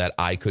so that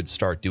I could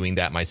start doing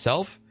that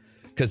myself,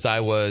 because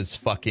I was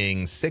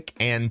fucking sick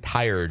and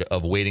tired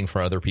of waiting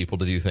for other people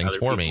to do things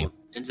for me.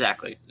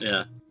 Exactly.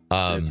 Yeah.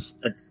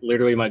 That's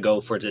literally my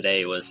goal for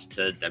today, was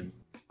to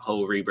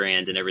whole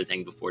rebrand and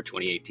everything before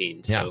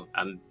 2018. So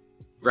I'm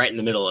right in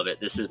the middle of it.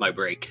 This is my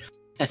break.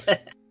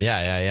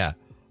 Yeah.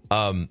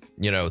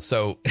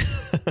 So,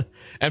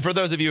 and for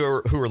those of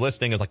you who are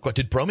listening, is like, what,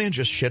 did Broman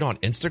just shit on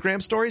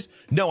Instagram stories?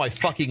 No, I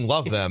fucking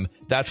love them.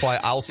 That's why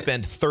I'll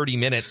spend 30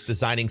 minutes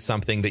designing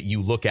something that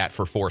you look at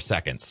for 4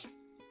 seconds,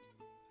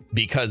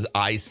 because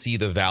I see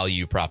the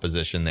value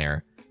proposition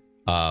there.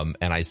 And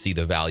I see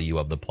the value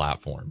of the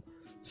platform.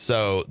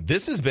 So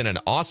this has been an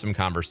awesome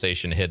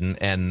conversation, Hidden,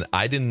 and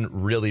I didn't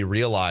really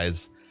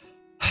realize.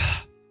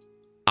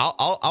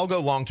 I'll go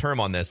long term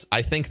on this.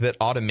 I think that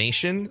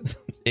automation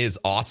is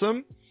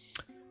awesome,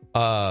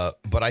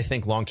 but I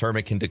think long term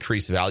it can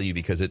decrease value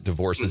because it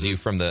divorces you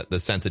from the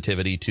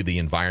sensitivity to the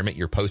environment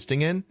you're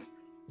posting in.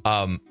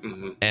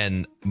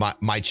 And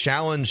my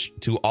challenge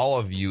to all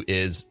of you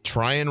is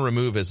try and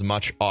remove as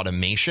much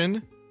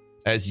automation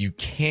as you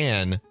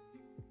can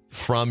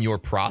from your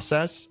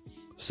process,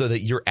 so that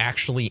you're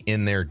actually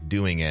in there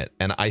doing it.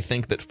 And I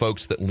think that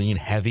folks that lean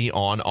heavy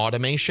on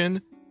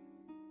automation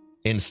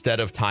instead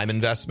of time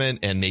investment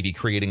and maybe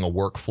creating a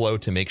workflow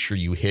to make sure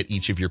you hit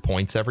each of your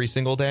points every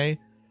single day,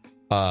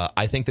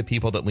 I think the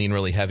people that lean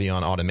really heavy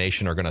on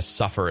automation are going to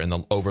suffer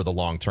over the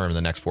long term in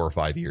the next 4 or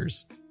 5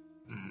 years.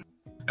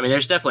 I mean,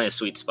 there's definitely a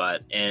sweet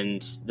spot.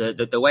 And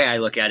the way I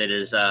look at it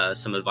is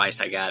some advice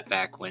I got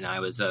back when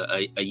I was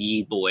a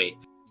yee boy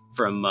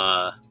from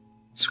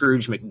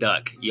Scrooge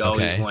McDuck. You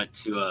always want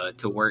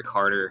to work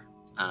harder,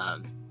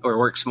 or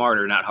work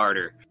smarter, not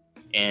harder.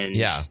 And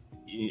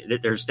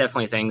there's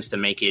definitely things to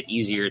make it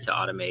easier to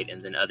automate,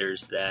 and then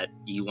others that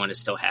you want to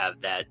still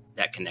have that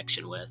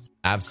connection with.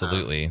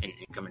 Absolutely. And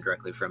coming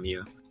directly from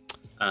you.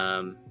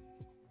 And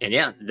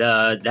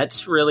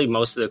that's really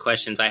most of the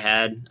questions I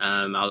had.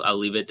 I'll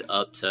leave it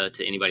up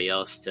to anybody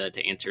else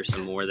to answer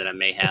some more that I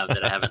may have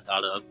that I haven't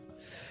thought of.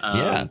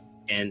 And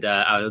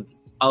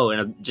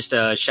just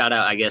a shout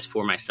out, I guess,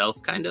 for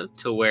myself, kind of,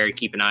 to where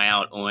keep an eye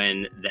out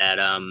on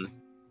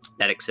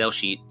that Excel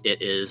sheet.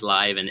 It is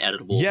live and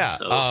editable. Yeah,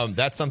 so.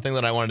 That's something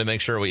that I wanted to make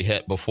sure we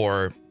hit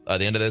before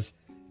the end of this.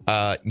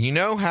 You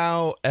know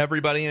how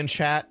everybody in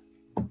chat,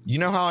 you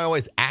know how I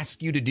always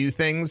ask you to do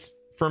things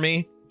for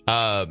me?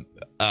 And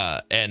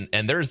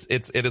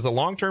it is a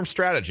long-term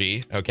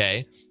strategy,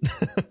 okay?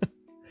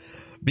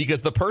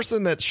 Because the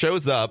person that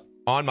shows up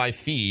on my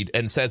feed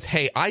and says,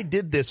 "Hey, I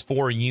did this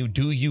for you.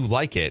 Do you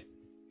like it?"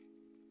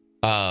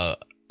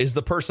 Is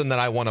the person that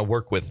I want to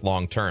work with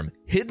long term.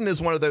 Hidden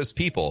is one of those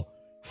people.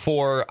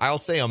 For, I'll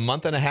say, a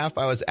month and a half,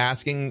 I was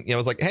asking, I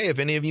was like, hey, if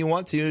any of you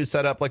want to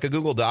set up like a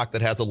Google Doc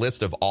that has a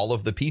list of all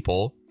of the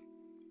people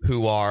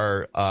who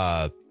are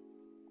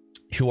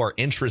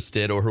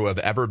interested or who have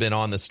ever been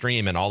on the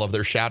stream and all of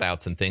their shout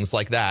outs and things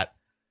like that.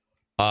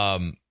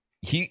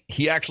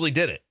 He actually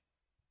did it.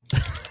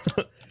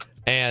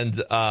 And,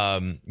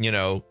 you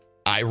know,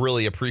 I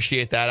really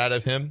appreciate that out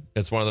of him.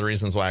 It's one of the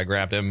reasons why I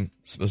grabbed him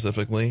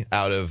specifically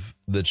out of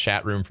the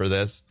chat room for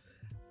this.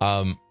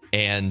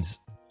 And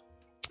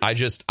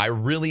I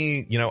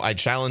really, you know, I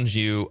challenge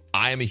you.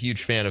 I am a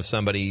huge fan of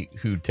somebody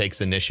who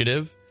takes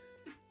initiative,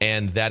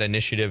 and that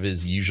initiative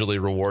is usually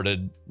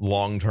rewarded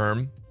long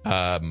term.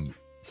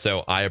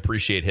 So I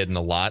appreciate Hidden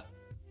a lot.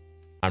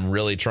 I'm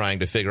really trying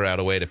to figure out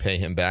a way to pay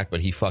him back,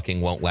 but he fucking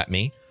won't let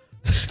me.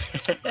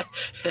 I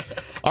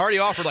already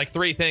offered like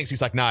 3 things.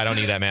 He's like, no, I don't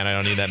need that, man. I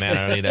don't need that, man.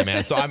 I don't need that,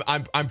 man. So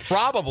I'm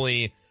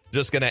probably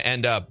just going to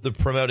end up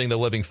promoting the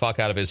living fuck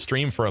out of his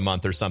stream for a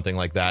month or something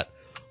like that.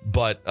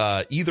 But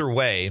either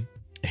way,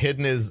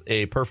 Hidden is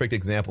a perfect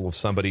example of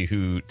somebody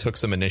who took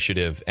some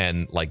initiative,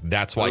 and like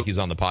that's why he's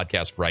on the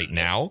podcast right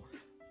now.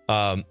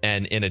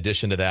 And in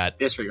addition to that,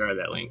 disregard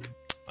that link.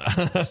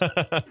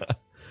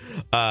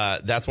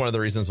 That's one of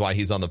the reasons why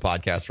he's on the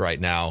podcast right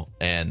now,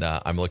 and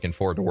I'm looking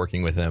forward to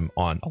working with him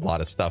on a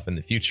lot of stuff in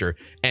the future.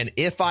 And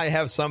if I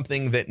have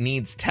something that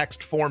needs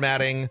text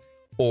formatting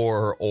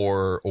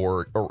or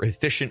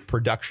efficient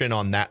production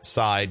on that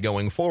side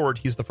going forward,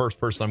 he's the first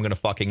person I'm going to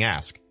fucking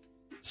ask.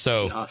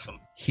 So awesome.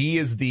 He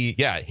is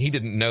he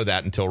didn't know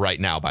that until right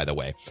now, by the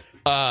way.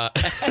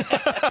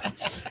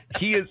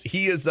 He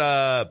is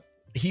a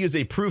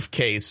proof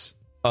case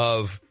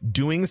of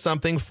doing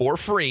something for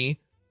free,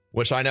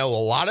 which I know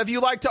a lot of you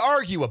like to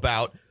argue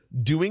about,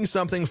 doing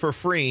something for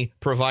free,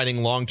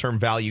 providing long-term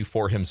value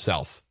for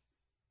himself.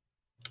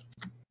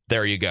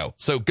 There you go.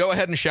 So go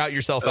ahead and shout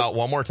yourself out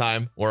one more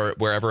time, or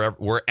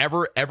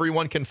wherever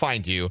everyone can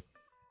find you.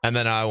 And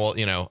then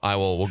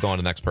we'll go on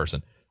to the next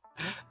person.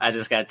 I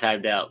just got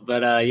timed out.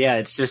 But yeah,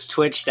 it's just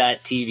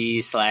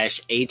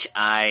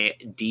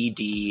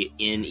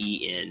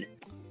twitch.tv/HIDDNEN.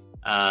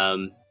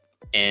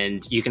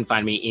 And you can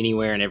find me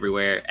anywhere and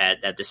everywhere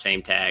at the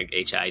same tag,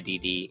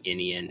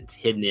 HIDDNEN. It's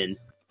Hidden In.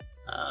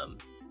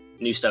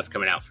 New stuff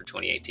coming out for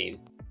 2018.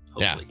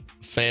 Hopefully. Yeah,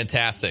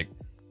 fantastic.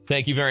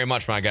 Thank you very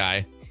much, my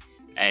guy.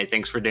 Hey,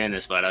 thanks for doing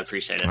this, bud. I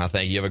appreciate it.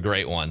 Thank you. You have a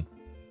great one.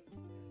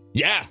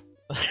 Yeah.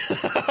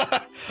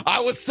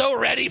 I was so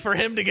ready for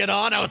him to get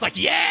on. I was like,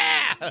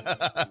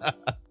 yeah.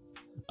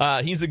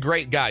 He's a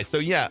great guy. So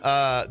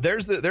yeah,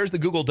 there's the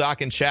Google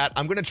Doc in chat.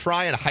 I'm going to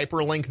try and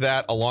hyperlink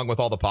that along with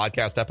all the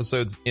podcast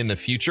episodes in the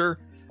future.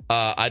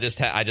 I just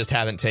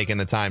haven't taken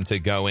the time to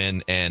go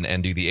in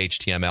and do the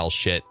HTML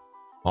shit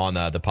on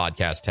the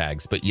podcast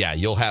tags. But yeah,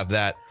 you'll have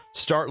that.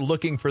 Start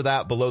looking for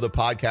that below the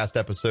podcast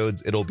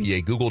episodes. It'll be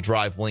a Google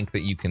Drive link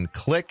that you can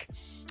click,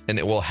 and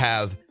it will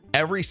have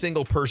every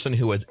single person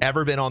who has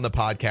ever been on the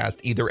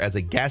podcast, either as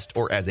a guest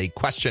or as a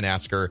question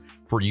asker,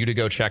 for you to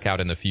go check out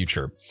in the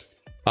future.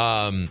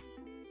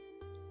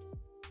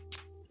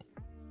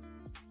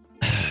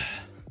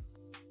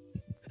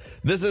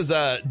 This is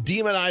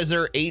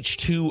Demonizer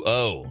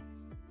H2O.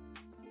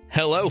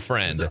 Hello,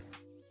 friend.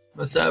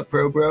 What's up,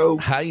 bro?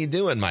 How you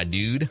doing, my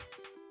dude?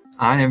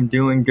 I am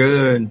doing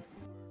good.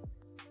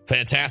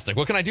 Fantastic.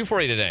 What can I do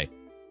for you today?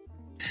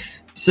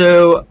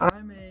 So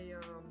I'm a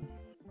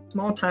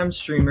small-time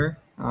streamer.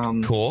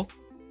 Cool.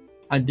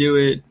 I do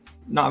it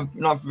not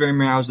very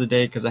many hours a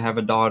day because I have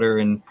a daughter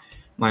and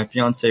my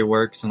fiance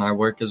works and I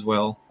work as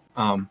well.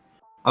 I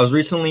was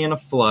recently in a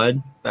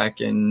flood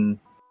back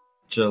in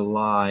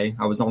July.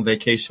 I was on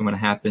vacation when it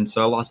happened,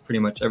 so I lost pretty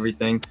much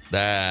everything.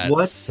 That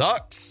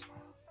sucks.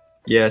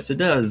 Yes, it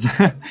does.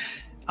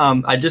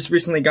 I just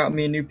recently got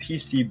me a new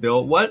PC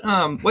built.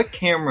 What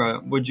camera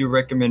would you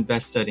recommend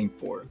best setting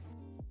for?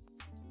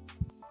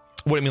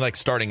 What do you mean, like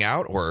starting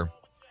out, or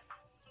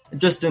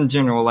just in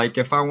general? Like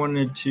if I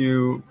wanted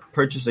to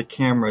purchase a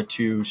camera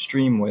to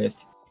stream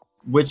with,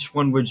 which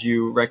one would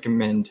you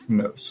recommend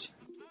most?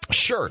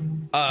 Sure.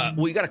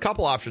 We got a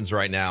couple options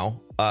right now.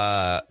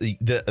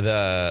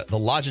 The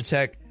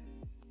Logitech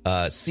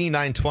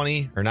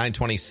C920 or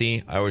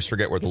 920C, I always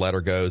forget where the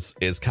letter goes,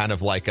 is kind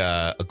of like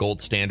a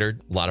gold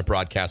standard. A lot of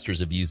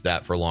broadcasters have used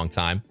that for a long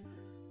time.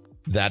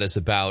 That is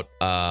about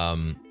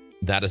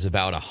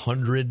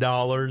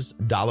 $100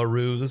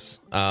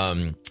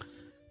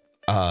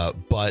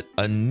 but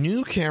a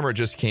new camera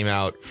just came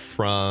out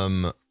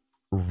from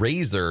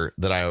Razer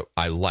that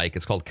I like.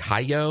 It's called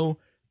Kyro,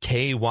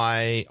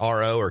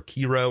 Kyro or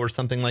Kiro or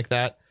something like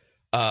that.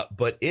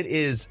 But it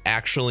is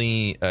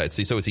actually,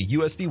 so it's a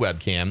USB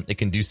webcam. It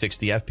can do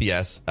 60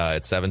 FPS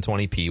at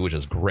 720p, which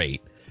is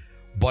great.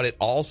 But it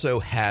also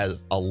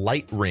has a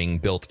light ring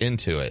built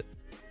into it.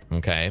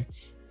 Okay.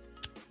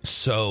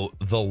 So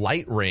the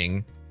light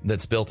ring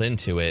that's built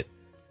into it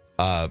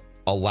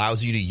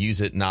allows you to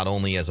use it not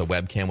only as a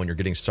webcam when you're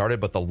getting started,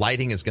 but the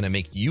lighting is going to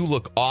make you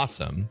look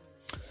awesome.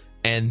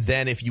 And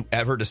then if you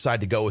ever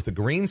decide to go with a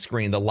green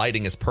screen, the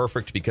lighting is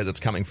perfect because it's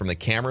coming from the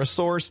camera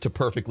source to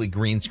perfectly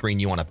green screen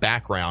you on a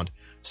background,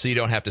 so you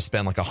don't have to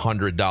spend like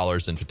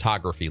 $100 in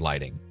photography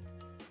lighting.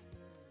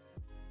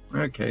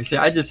 Okay, see,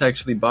 I just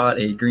actually bought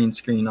a green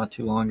screen not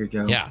too long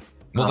ago. Yeah,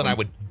 well then I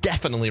would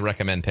definitely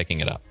recommend picking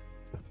it up.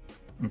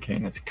 Okay,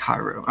 and it's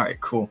Kyro. All right,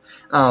 cool.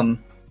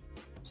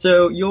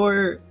 So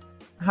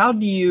how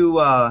do you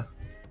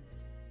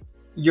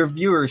your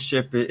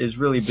viewership is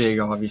really big.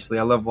 Obviously,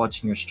 I love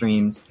watching your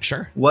streams.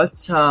 Sure.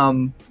 What's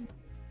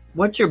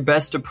your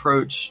best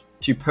approach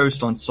to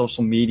post on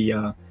social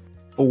media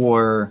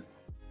for,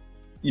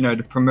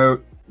 to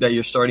promote that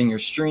you're starting your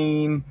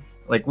stream?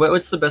 Like,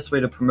 what's the best way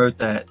to promote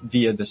that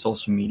via the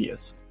social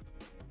medias?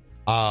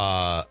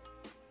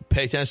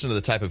 Pay attention to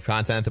the type of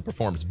content that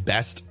performs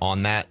best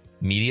on that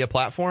media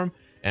platform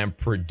and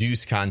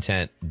produce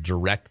content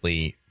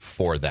directly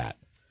for that.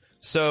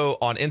 So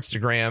on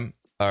Instagram,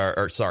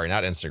 or sorry,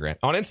 not Instagram.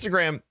 On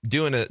Instagram,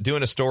 doing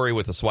a story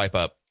with a swipe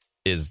up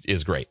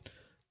is great.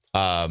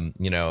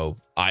 I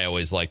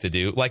always like to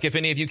do, like, if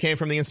any of you came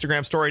from the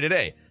Instagram story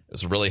today, it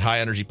was a really high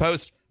energy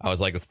post. I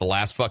was like, it's the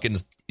last fucking,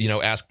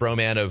 Ask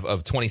Broman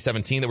of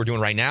 2017 that we're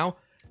doing right now.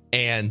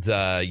 And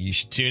you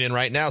should tune in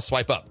right now,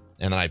 swipe up.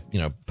 And then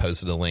I,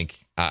 posted a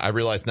link. I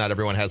realized not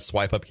everyone has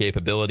swipe up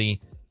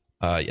capability.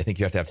 I think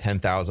you have to have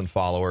 10,000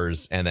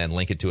 followers and then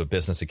link it to a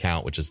business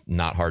account, which is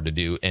not hard to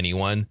do.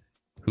 Anyone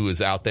who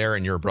is out there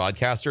and you're a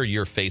broadcaster,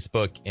 your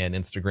Facebook and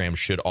Instagram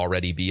should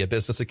already be a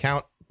business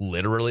account.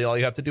 Literally all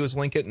you have to do is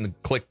link it and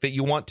click that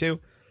you want to.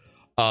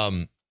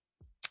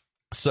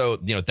 So,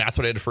 that's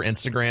what I did for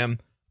Instagram.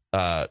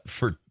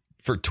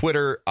 For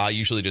Twitter, I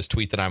usually just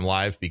tweet that I'm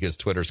live because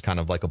Twitter's kind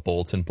of like a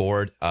bulletin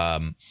board.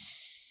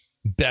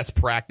 Best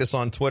practice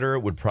on Twitter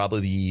would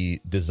probably be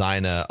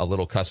design a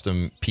little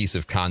custom piece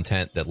of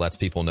content that lets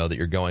people know that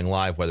you're going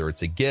live, whether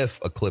it's a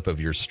GIF, a clip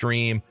of your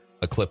stream,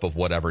 a clip of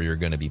whatever you're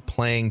going to be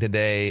playing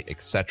today,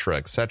 et cetera,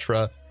 et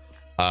cetera.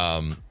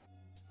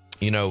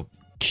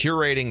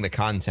 Curating the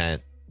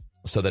content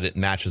so that it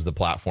matches the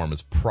platform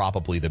is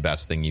probably the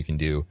best thing you can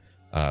do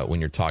when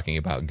you're talking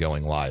about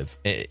going live.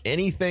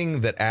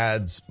 Anything that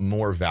adds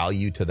more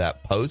value to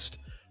that post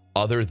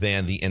other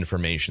than the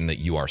information that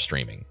you are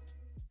streaming.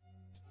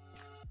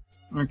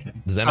 Okay.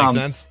 Does that make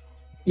sense?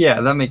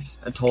 Yeah, that makes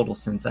a total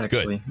sense,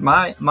 actually. Good.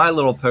 My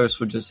little post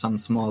was just some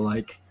small,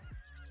 like,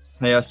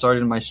 hey, I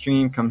started my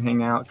stream, come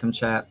hang out, come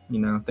chat,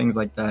 things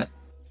like that.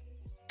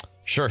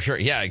 Sure.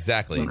 Yeah,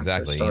 exactly.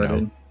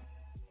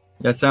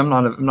 Yeah, so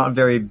I'm not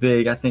very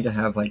big. I think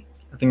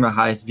my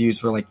highest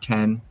views were like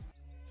 10.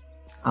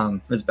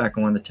 It was back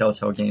on one of the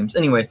Telltale games.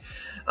 Anyway,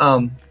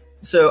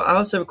 so I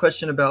also have a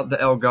question about the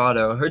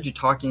Elgato. I heard you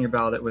talking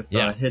about it with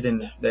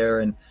hidden there,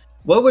 and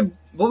what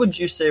would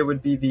you say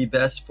would be the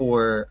best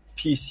for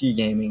PC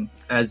gaming?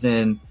 As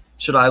in,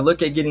 should I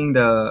look at getting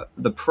the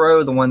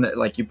Pro, the one that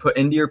like you put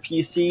into your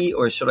PC,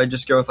 or should I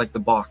just go with like the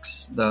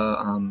box,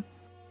 the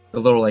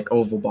little like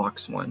oval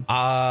box one?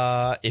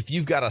 If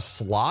you've got a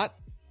slot,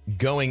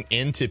 going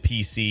into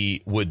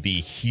PC would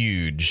be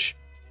huge.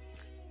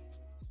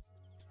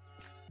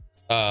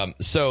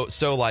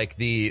 So like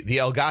the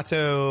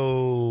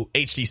Elgato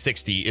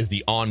HD60 is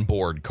the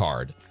onboard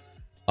card.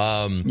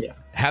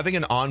 Having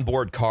an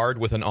onboard card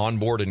with an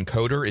onboard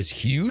encoder is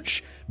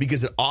huge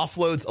because it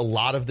offloads a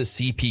lot of the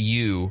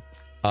CPU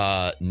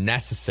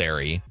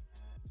necessary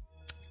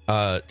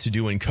to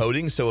do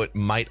encoding. So it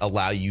might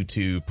allow you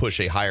to push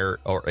a higher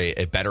or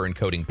a better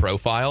encoding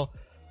profile.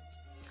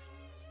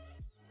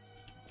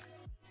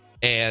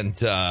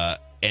 And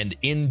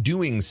in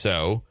doing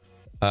so,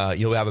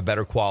 you'll have a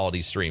better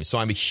quality stream. So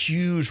I'm a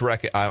huge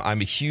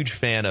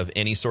fan of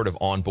any sort of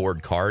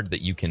onboard card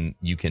that you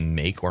can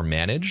make or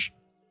manage.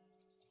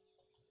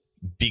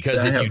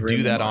 Because if you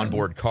do that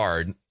onboard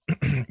card,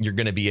 you're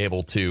going to be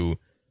able to,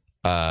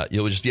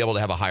 you'll just be able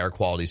to have a higher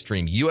quality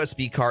stream.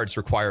 USB cards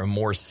require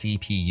more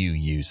CPU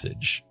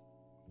usage.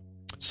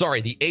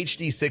 Sorry, the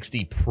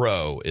HD60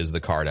 Pro is the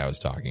card I was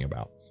talking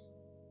about.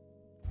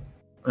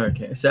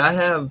 Okay, so I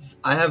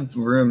have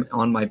room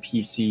on my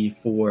PC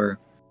for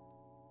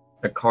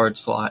a card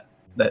slot,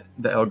 that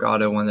the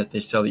Elgato one that they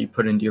sell that you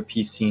put into your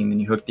PC and then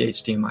you hook the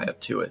HDMI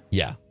up to it.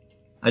 Yeah,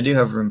 I do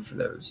have room for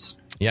those.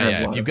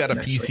 Yeah. If you've got a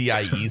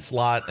PCIe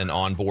slot, an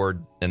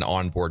onboard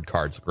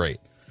card's great.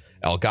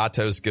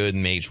 Elgato's good,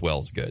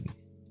 Magewell's good.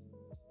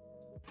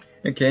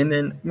 Okay, and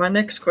then my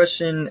next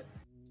question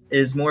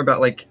is more about,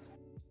 like,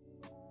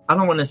 I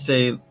don't want to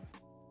say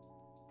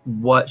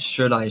what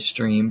should I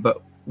stream,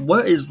 but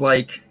what is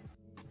like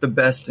the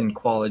best in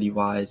quality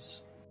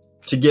wise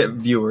to get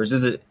viewers?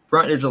 Is it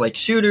like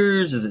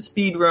shooters? Is it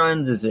speed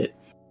runs? Is it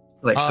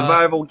like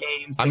survival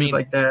games? Things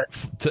like that?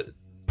 To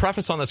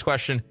preface on this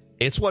question,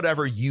 it's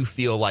whatever you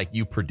feel like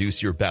you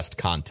produce your best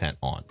content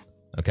on.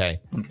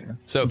 Okay.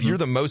 So if you're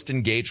the most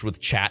engaged with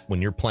chat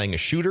when you're playing a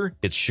shooter,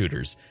 it's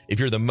shooters. If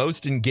you're the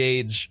most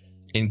engaged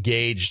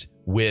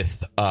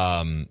with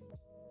RTS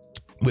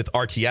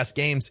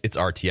games, it's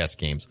RTS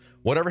games.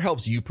 Whatever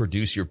helps you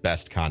produce your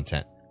best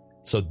content.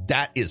 So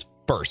that is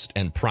first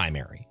and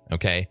primary.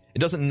 Okay. It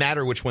doesn't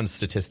matter which one's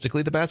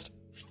statistically the best.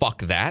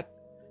 Fuck that.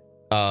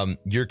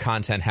 Your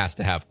content has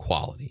to have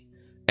quality.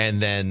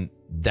 And then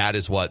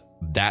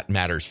that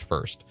matters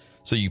first.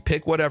 So you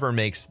pick whatever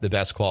makes the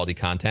best quality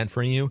content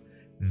for you.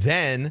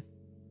 Then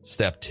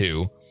step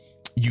 2,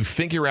 you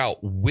figure out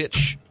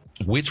which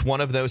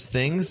one of those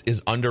things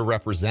is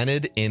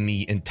underrepresented in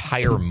the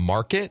entire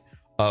market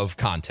of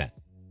content.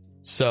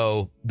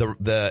 So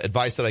the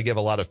advice that I give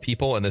a lot of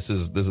people, and this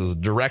is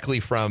directly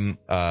from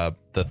the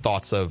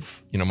thoughts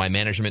of, you know, my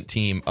management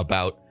team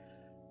about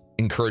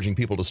encouraging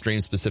people to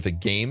stream specific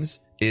games,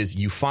 is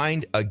you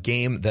find a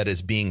game that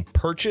is being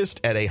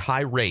purchased at a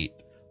high rate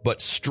but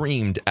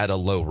streamed at a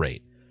low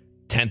rate.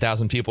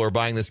 10,000 people are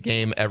buying this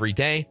game every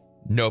day.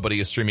 Nobody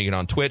is streaming it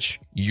on Twitch.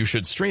 You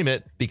should stream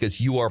it because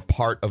you are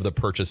part of the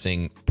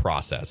purchasing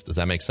process. Does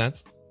that make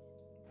sense?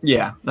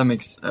 Yeah, that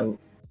makes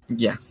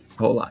yeah, a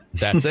whole lot.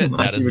 That's it.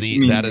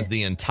 That is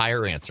the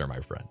entire answer, my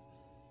friend.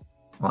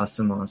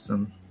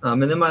 Awesome.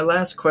 And then my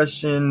last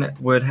question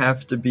would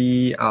have to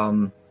be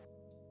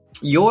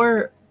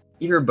your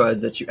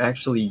earbuds that you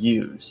actually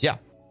use. Yeah.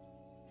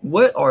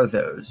 What are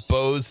those?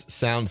 Bose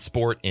Sound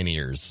Sport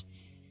in-ears.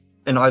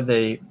 And are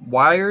they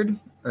wired?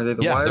 Are they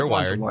wired they're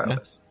ones wired. or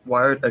wireless? Yeah.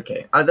 Wired.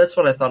 Okay, that's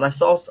what I thought. I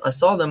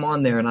saw them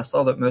on there, and I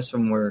saw that most of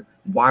them were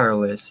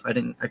wireless. I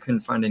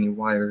couldn't find any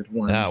wired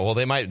ones. Yeah, well,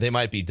 they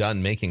might be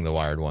done making the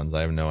wired ones.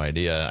 I have no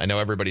idea. I know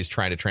everybody's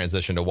trying to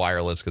transition to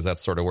wireless because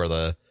that's sort of where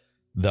the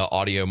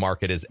audio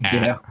market is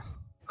at.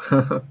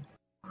 Yeah.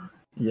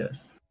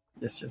 Yes,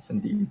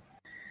 indeed.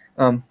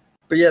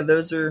 But yeah,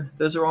 those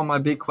are all my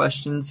big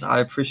questions.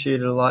 I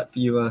appreciate it a lot for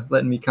you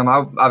letting me come.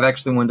 I've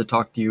actually wanted to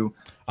talk to you.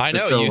 I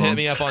know you hit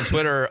me up on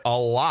Twitter a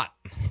lot.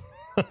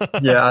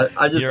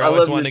 Yeah, you're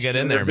always wanting to get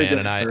in there, man,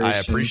 and I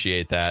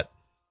appreciate that.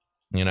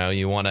 You know,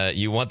 you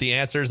want the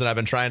answers, and I've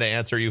been trying to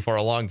answer you for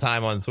a long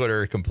time on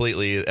Twitter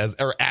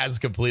as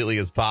completely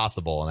as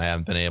possible, and I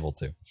haven't been able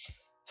to.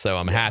 So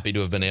I'm happy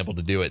to have been able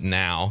to do it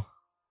now.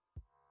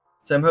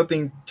 So I'm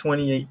hoping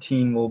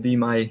 2018 will be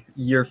my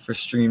year for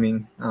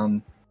streaming.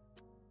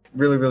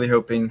 Really, really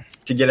hoping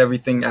to get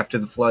everything after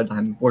the flood.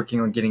 I'm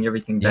working on getting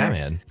everything back. Yeah,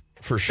 man,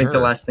 for sure. I think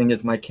the last thing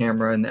is my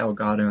camera and the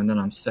Elgato, and then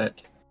I'm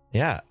set.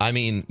 Yeah, I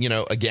mean, you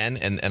know, again,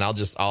 and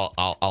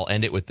I'll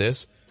end it with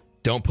this: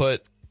 don't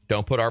put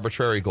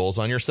arbitrary goals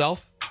on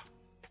yourself.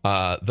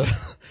 The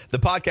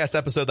podcast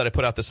episode that I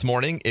put out this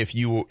morning, if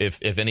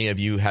any of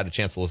you had a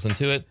chance to listen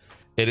to it,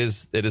 it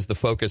is the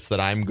focus that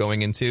I'm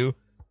going into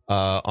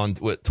on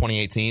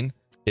 2018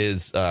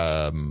 is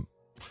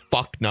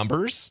fuck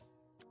numbers,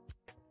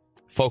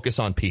 focus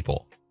on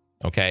people.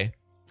 Okay,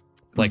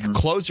 like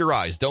close your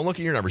eyes, don't look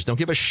at your numbers, don't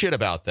give a shit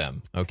about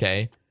them.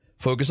 Okay,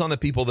 focus on the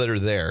people that are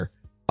there.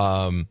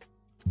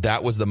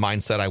 That was the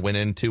mindset I went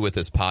into with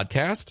this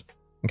podcast.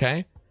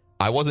 Okay.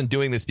 I wasn't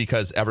doing this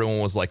because everyone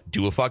was like,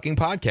 do a fucking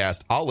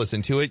podcast. I'll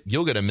listen to it.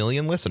 You'll get 1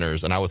 million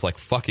listeners. And I was like,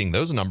 fucking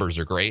those numbers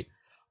are great.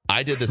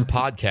 I did this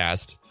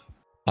podcast.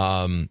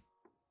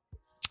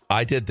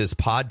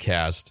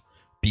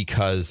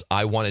 Because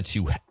I wanted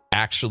to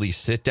actually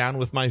sit down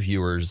with my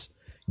viewers,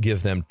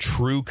 give them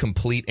true,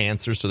 complete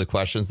answers to the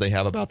questions they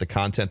have about the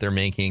content they're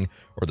making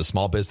or the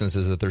small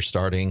businesses that they're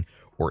starting,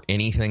 or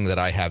anything that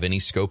I have any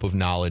scope of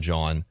knowledge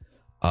on,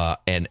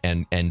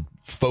 and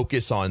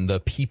focus on the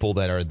people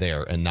that are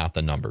there and not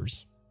the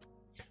numbers.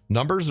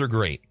 Numbers are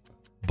great,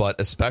 but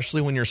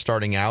especially when you're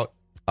starting out,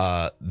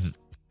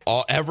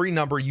 every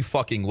number you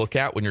fucking look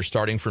at when you're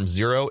starting from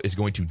zero is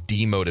going to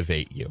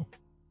demotivate you.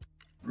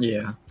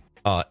 Yeah.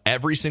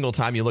 Every single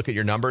time you look at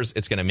your numbers,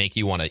 it's going to make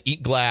you want to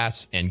eat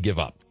glass and give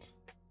up.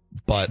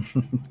 But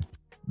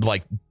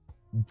like,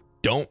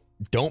 don't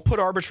put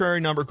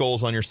arbitrary number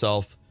goals on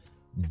yourself.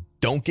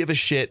 Don't give a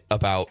shit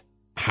about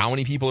how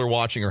many people are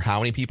watching or how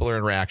many people are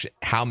interacting,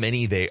 how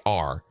many they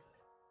are.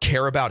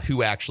 Care about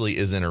who actually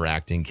is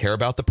interacting. Care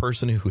about the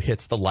person who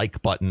hits the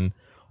like button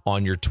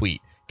on your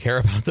tweet. Care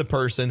about the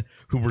person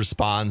who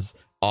responds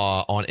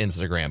on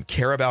Instagram.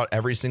 Care about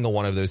every single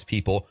one of those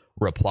people.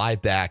 Reply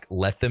back.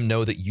 Let them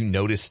know that you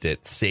noticed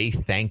it. Say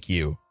thank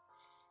you.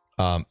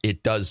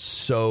 It does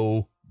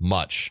so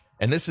much.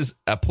 And this is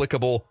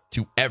applicable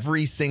to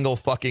every single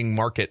fucking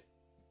market,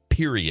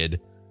 period.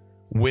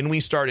 When we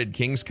started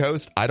King's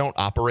Coast, I don't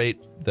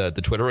operate the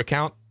Twitter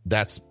account.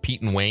 That's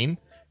Pete and Wayne.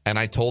 And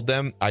I told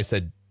them, I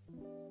said,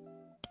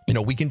 you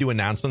know, we can do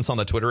announcements on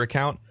the Twitter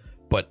account,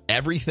 but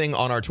everything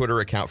on our Twitter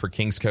account for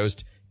King's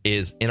Coast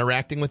is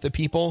interacting with the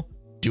people,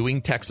 doing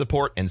tech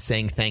support, and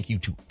saying thank you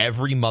to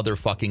every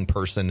motherfucking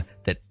person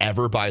that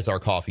ever buys our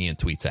coffee and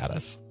tweets at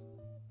us.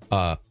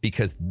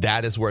 Because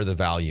that is where the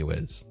value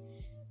is.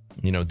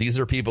 You know, these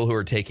are people who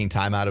are taking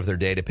time out of their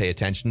day to pay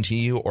attention to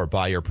you or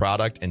buy your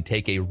product and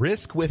take a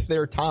risk with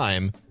their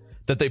time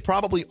that they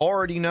probably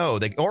already know.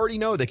 They already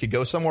know they could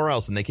go somewhere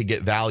else and they could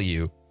get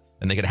value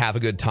and they could have a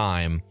good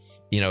time,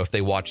 you know, if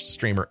they watched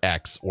streamer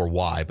X or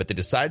Y, but they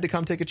decided to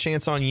come take a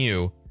chance on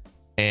you.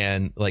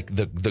 And like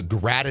the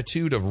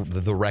gratitude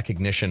of the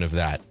recognition of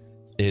that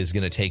is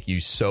going to take you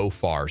so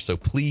far. So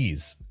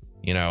please,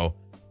 you know,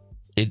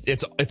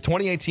 it's if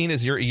 2018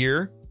 is your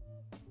year,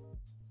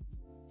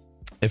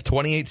 if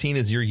 2018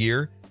 is your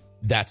year,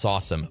 that's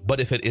awesome. But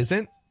if it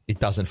isn't, it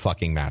doesn't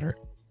fucking matter.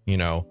 You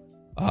know,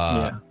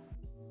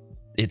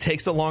 It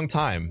takes a long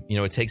time. You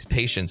know, it takes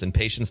patience, and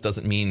patience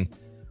doesn't mean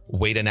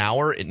wait an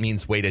hour. It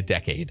means wait a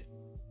decade.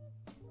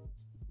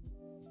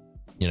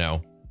 You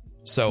know,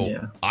 So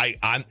Yeah.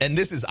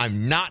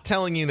 I'm not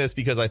telling you this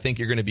because I think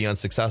you're going to be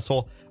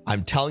unsuccessful.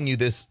 I'm telling you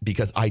this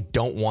because I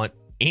don't want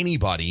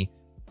anybody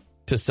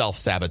to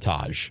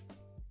self-sabotage.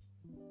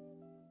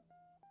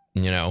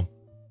 You know,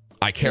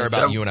 I care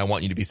about you and I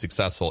want you to be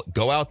successful.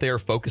 Go out there,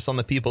 focus on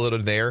the people that are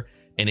there,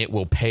 and it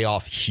will pay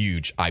off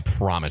huge. I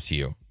promise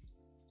you.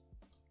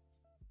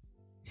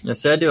 Yeah,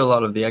 see, I do a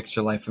lot of the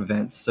Extra Life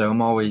events, so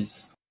I'm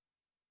always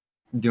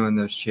doing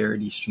those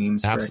charity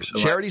streams. Absolutely.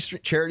 For Extra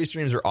Life. Charity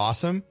streams are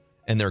awesome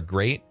and they're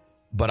great,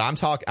 but I'm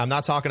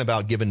not talking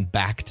about giving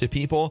back to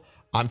people.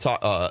 I'm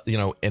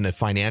talking, in a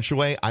financial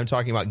way. I'm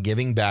talking about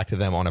giving back to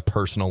them on a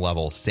personal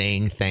level.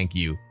 Saying thank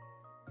you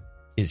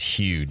is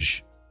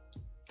huge.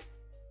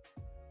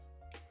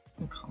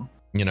 Okay.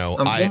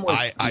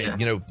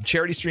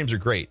 Charity streams are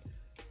great,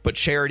 but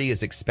charity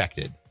is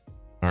expected.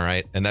 All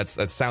right. And that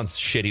sounds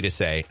shitty to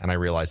say. And I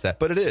realize that,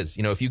 but it is.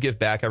 If you give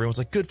back, everyone's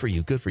like, good for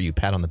you,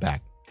 pat on the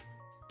back.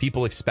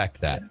 People expect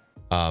that,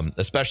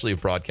 especially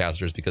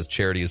broadcasters, because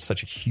charity is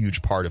such a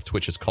huge part of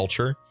Twitch's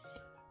culture.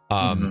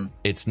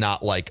 It's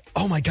not like,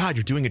 oh my God,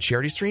 you're doing a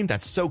charity stream?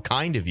 That's so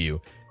kind of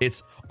you.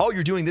 It's, oh,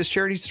 you're doing this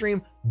charity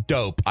stream?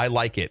 Dope. I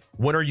like it.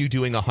 When are you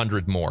doing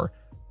 100 more?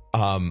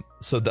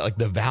 So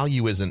the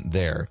value isn't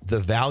there. The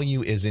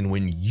value is in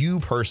when you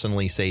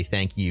personally say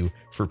thank you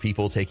for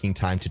people taking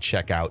time to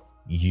check out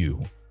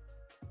you.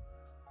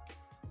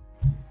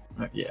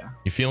 Yeah.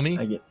 You feel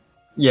me?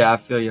 Yeah, I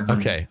feel you.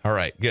 Honey. Okay. All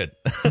right. Good.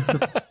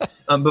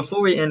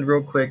 Before we end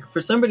real quick,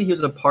 for somebody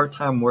who's a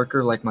part-time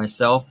worker like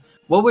myself,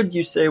 what would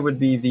you say would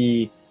be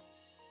the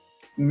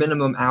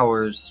minimum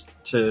hours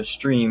to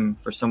stream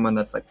for someone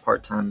that's like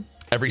part-time?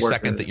 Every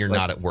second that you're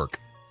not at work.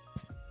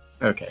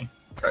 Okay.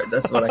 All right,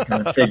 that's what I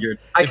kind of figured.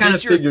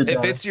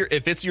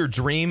 If it's your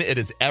dream, it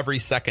is every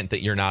second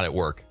that you're not at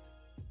work.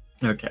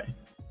 Okay.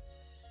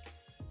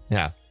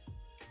 Yeah.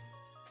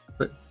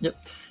 But yep,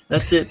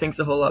 that's it. Thanks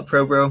a whole lot,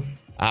 Pro Bro.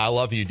 I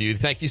love you, dude.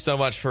 Thank you so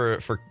much for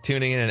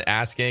tuning in and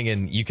asking.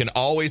 And you can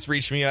always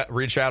reach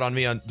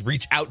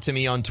out to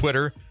me on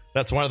Twitter.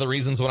 That's one of the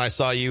reasons when I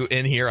saw you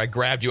in here, I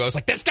grabbed you. I was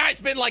like, this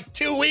guy's been like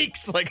 2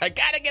 weeks. Like, I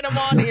got to get him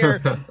on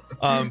here.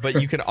 But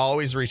you can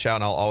always reach out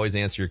and I'll always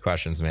answer your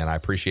questions, man. I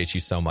appreciate you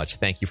so much.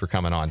 Thank you for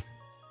coming on.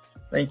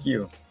 Thank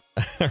you.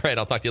 All right.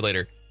 I'll talk to you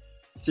later.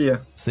 See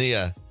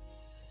ya.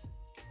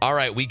 All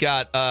right. We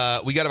got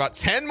about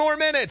 10 more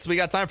minutes. We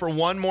got time for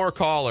one more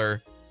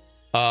caller.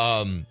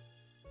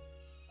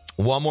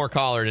 One more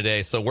caller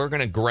today. So we're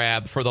going to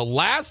grab, for the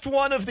last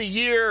one of the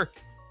year,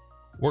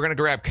 we're going to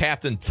grab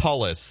Captain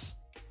Tullis.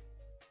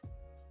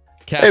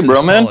 Hey,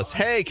 Broman. Tullis.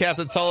 Hey,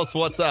 Captain Tullis,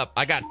 what's up?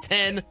 I got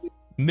 10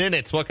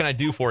 minutes. What can I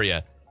do for you?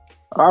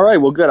 All right,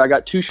 well, good. I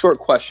got 2 short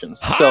questions.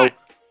 Hot.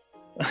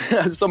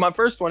 So my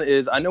first one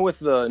is, I know with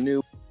the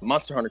new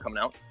Monster Hunter coming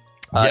out,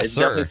 it's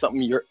definitely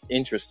something you're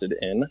interested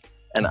in,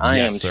 and I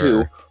am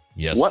too.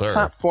 Yes, what sir.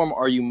 platform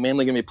are you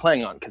mainly going to be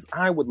playing on? Because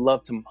I would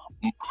love to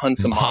hunt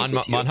some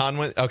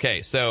Monhan.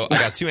 Okay, so I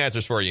got 2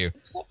 answers for you.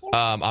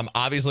 I'm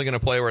obviously going to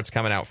play where it's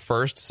coming out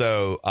first,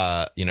 so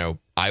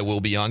I will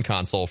be on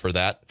console for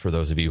that. For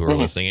those of you who are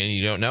listening and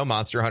you don't know,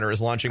 Monster Hunter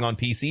is launching on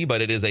PC, but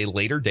it is a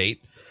later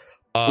date.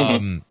 So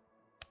I'm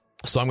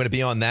going to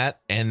be on that,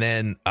 and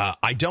then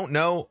I don't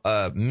know.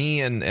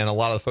 Me and a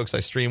lot of the folks I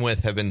stream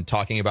with have been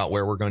talking about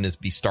where we're going to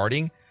be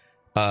starting.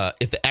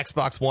 If the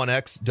Xbox One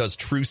X does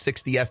true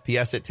 60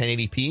 FPS at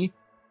 1080p,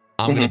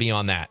 I'm going to be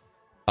on that.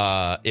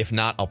 If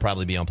not, I'll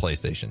probably be on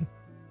PlayStation.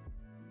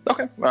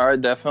 Okay. All right.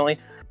 Definitely.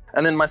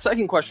 And then my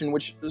second question,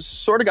 which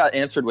sort of got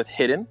answered with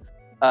Hidden,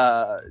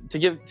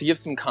 to give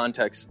some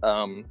context,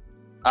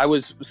 I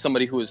was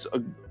somebody who was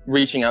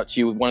reaching out to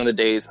you one of the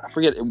days, I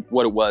forget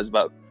what it was,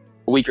 about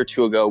a week or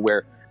 2 ago,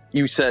 where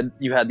you said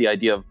you had the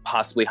idea of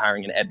possibly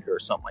hiring an editor or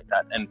something like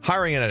that. And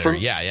hiring an editor.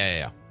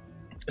 Yeah.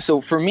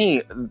 So for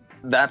me,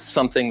 that's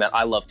something that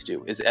I love to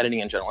do, is editing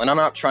in general. And I'm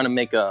not trying to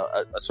make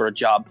a sort of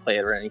job play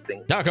it or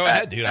anything. No, go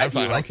ahead, dude. I'm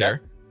fine. I don't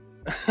care.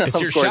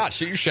 It's your shot.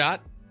 Shoot your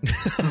shot.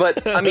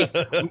 But I mean,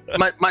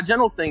 my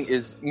general thing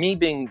is, me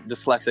being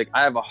dyslexic,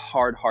 I have a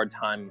hard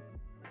time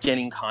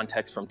getting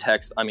context from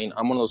text. I mean,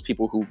 I'm one of those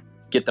people who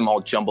get them all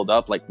jumbled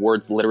up. Like,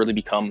 words literally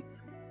become...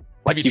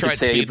 Have you tried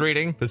speed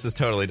reading? This is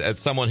totally... As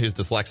someone who's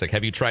dyslexic,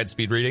 have you tried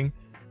speed reading?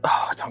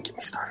 Oh, don't get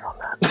me started on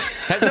that.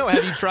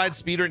 Have you tried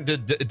speed reading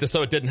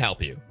so it didn't help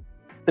you?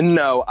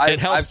 No. It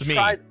helps me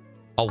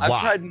a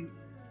lot.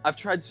 I've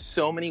tried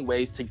so many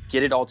ways to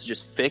get it all to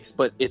just fix,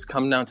 but it's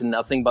come down to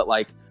nothing but,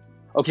 like,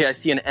 okay, I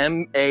see an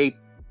M, A,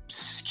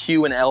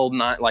 Q, and L,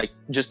 not like,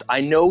 just,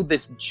 I know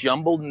this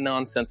jumbled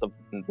nonsense of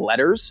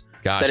letters.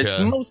 Gotcha. That it's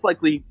most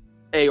likely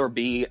A or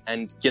B,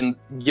 and given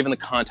the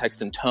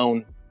context and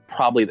tone,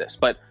 probably this.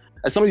 But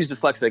as somebody who's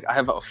dyslexic, I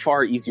have a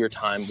far easier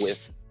time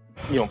with,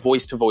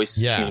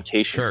 voice-to-voice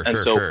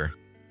communications. Sure.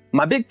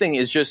 My big thing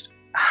is just,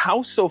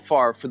 how so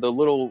far for the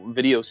little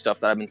video stuff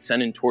that I've been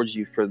sending towards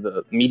you for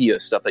the media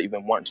stuff that you've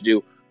been wanting to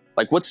do,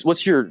 like,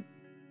 what's your,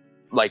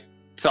 like,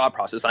 thought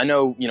process? I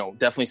know,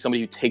 definitely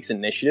somebody who takes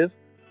initiative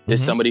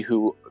is somebody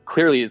who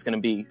clearly is going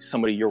to be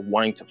somebody you're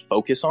wanting to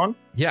focus on.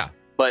 Yeah.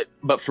 But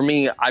for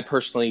me, I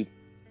personally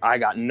I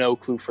got no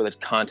clue for the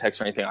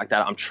context or anything like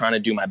that. I'm trying to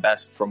do my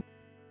best from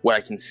what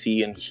I can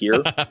see and hear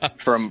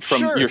from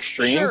Sure, your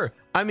streams. Sure.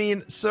 I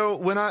mean, so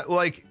when I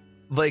like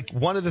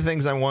one of the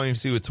things I'm wanting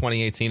to do with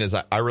 2018 is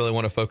I really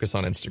want to focus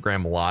on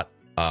Instagram a lot.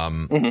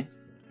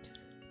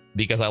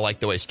 Because I like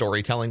the way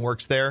storytelling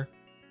works there.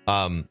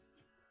 And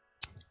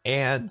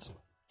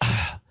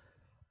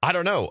I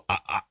don't know.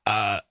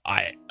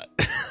 I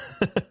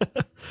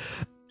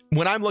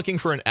when I'm looking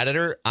for an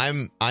editor,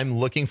 I'm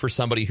looking for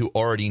somebody who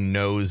already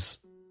knows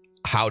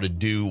how to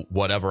do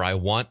whatever I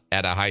want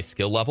at a high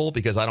skill level,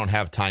 because I don't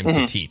have time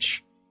to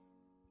teach.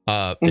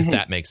 If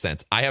that makes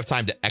sense. I have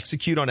time to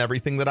execute on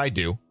everything that I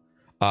do.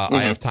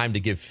 I have time to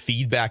give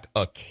feedback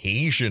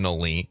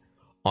occasionally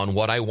on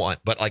what I want,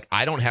 but like,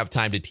 I don't have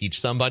time to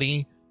teach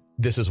somebody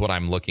this is what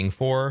I'm looking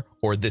for,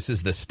 or this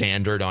is the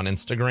standard on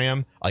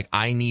Instagram. Like,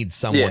 I need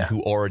someone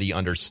who already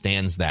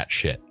understands that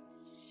shit.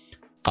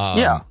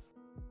 Yeah.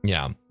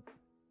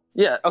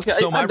 Okay.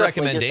 So my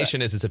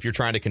recommendation is if you're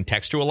trying to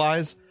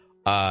contextualize,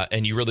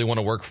 and you really want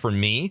to work for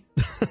me,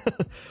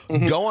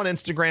 go on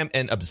Instagram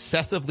and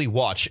obsessively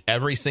watch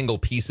every single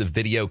piece of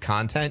video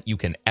content you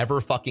can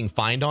ever fucking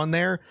find on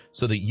there,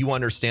 so that you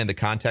understand the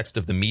context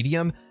of the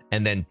medium,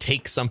 and then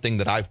take something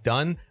that I've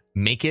done,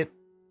 make it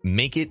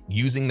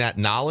using that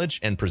knowledge,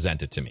 and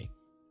present it to me.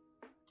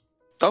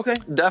 Okay,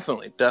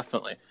 definitely.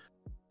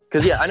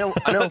 Because I know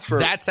for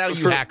that's how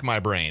you hack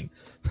my brain.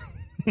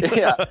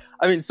 Yeah,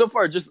 I mean, so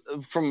far, just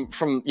from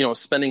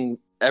spending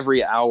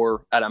every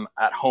hour I'm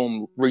at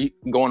home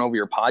going over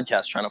your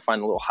podcast, trying to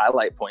find little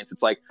highlight points.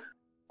 It's like,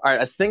 all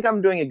right, I think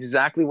I'm doing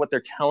exactly what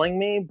they're telling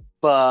me,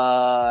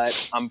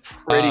 but I'm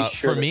pretty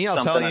sure. For me,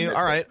 I'll tell you.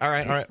 All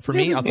right. For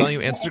me, I'll tell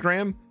you,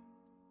 Instagram,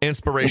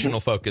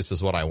 inspirational focus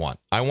is what I want.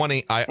 I want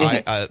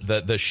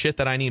the shit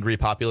that I need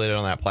repopulated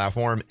on that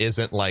platform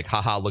isn't like,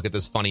 haha, look at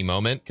this funny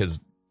moment, because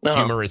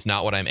humor is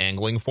not what I'm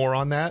angling for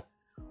on that.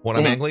 What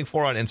I'm angling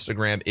for on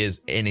Instagram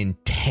is an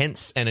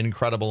intense and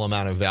incredible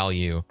amount of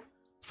value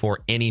for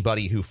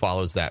anybody who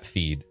follows that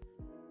feed.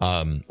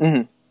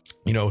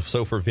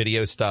 So for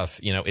video stuff,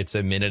 it's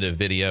a minute of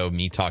video,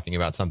 me talking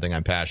about something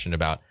I'm passionate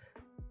about.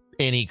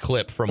 Any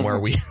clip from where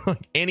we,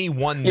 any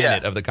 1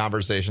 minute of the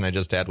conversation I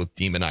just had with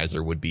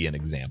Demonizer would be an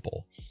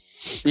example.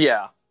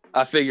 Yeah,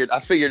 I figured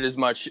as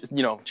much,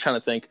 trying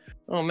to think,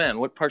 oh man,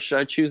 what part should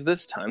I choose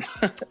this time?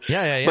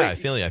 Yeah. But, I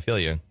feel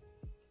you.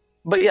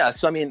 But yeah,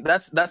 so I mean,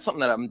 that's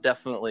something that I'll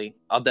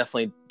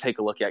definitely take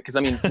a look at. Because I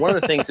mean, one of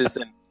the things is,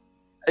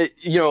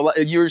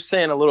 you were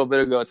saying a little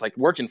bit ago, it's like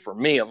working for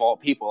me of all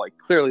people. Like,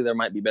 clearly there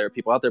might be better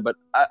people out there, but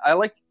I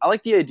like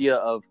the idea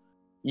of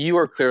you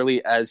are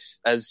clearly, as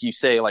you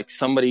say, like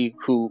somebody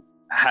who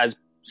has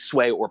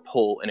sway or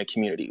pull in a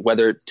community,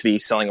 whether to be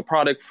selling a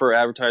product for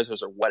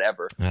advertisers or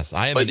whatever. Yes,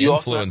 I am an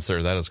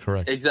influencer. That is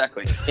correct.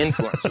 Exactly,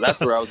 influencer.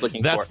 That's where I was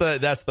looking for.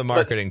 That's the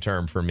marketing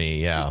term for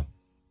me. Yeah,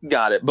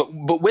 got it. But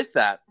with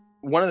that,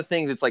 one of the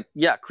things, it's like,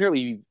 yeah, clearly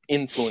you've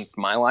influenced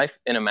my life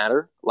in a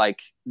matter.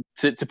 Like,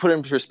 to put it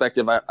in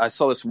perspective, I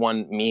saw this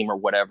one meme or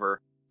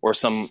whatever, or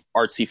some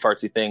artsy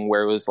fartsy thing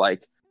where it was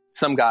like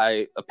some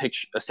guy,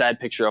 a sad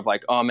picture of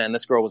like, oh man,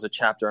 this girl was a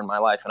chapter in my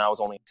life and I was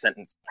only a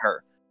sentence in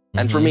her.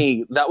 And for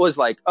me, that was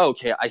like,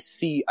 okay, I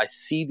see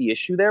the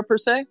issue there per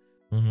se.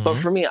 But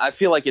for me, I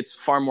feel like it's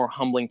far more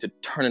humbling to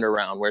turn it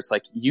around, where it's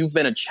like, you've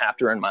been a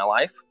chapter in my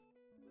life,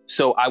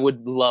 so I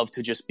would love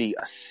to just be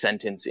a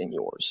sentence in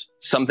yours.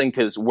 Something,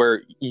 because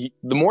the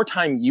more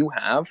time you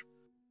have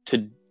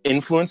to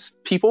influence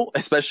people,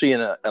 especially in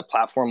a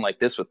platform like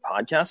this with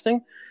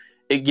podcasting,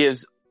 it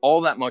gives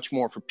all that much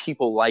more for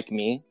people like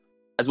me,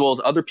 as well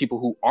as other people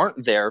who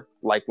aren't there,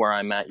 like where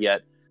I'm at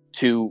yet,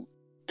 to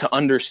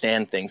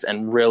understand things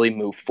and really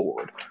move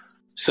forward.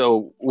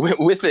 So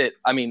with it,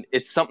 I mean,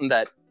 it's something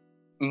that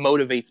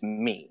motivates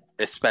me,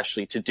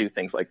 especially to do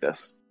things like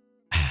this.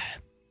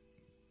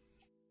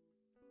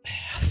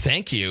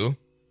 Thank you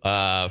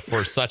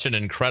for such an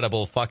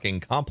incredible fucking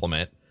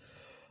compliment.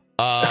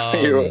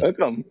 You're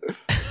welcome.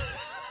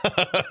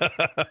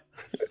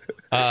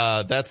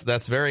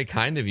 That's very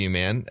kind of you,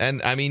 man.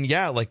 And I mean,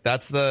 yeah, like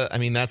that's the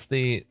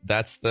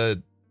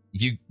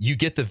you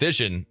get the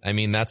vision. I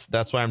mean,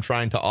 that's why I'm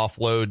trying to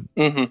offload.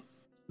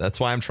 That's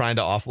why I'm trying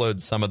to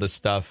offload some of the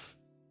stuff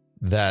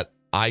that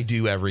I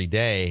do every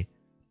day.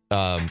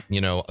 And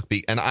I'll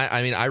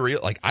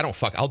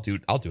do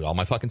it all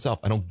my fucking self.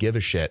 I don't give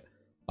a shit.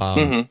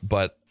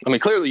 But I mean,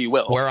 clearly you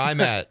will. Where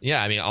I'm at,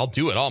 yeah, I mean, I'll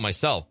do it all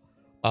myself.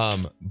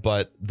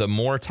 But the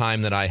more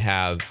time that I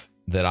have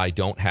that I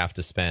don't have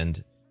to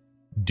spend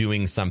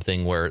doing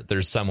something where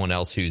there's someone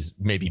else who's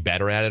maybe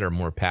better at it or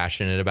more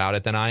passionate about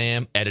it than I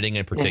am, editing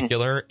in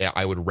particular,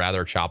 I would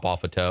rather chop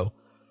off a toe.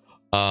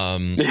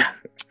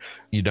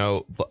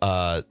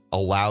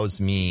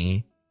 Allows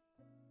me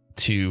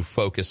to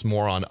focus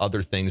more on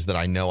other things that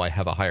I know I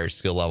have a higher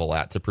skill level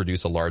at to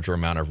produce a larger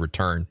amount of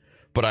return.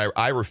 But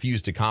I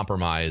refuse to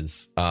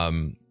compromise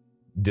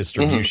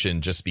distribution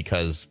just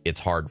because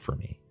it's hard for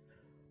me.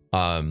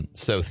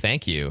 So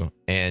thank you.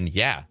 And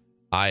yeah,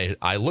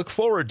 I look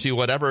forward to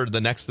whatever the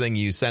next thing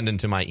you send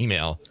into my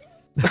email.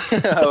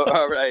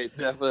 All right,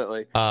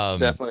 definitely.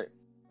 Definitely.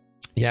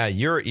 Yeah,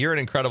 you're an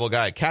incredible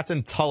guy.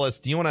 Captain Tullis,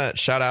 do you want to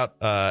shout out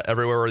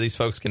everywhere where these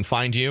folks can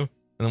find you? And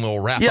then we'll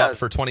wrap up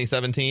for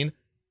 2017.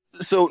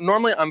 So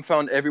normally I'm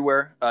found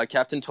everywhere.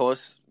 Captain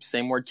Tullis,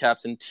 same word,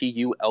 Captain,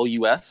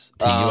 Tulus.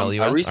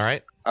 Tulus, all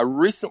right. I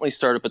recently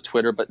started up a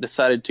Twitter, but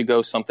decided to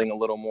go something a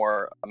little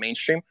more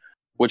mainstream,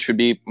 which would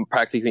be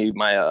practically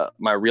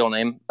my real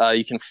name.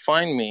 You can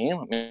find me.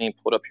 Let me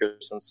pull it up here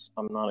since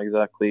I'm not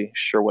exactly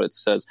sure what it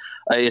says.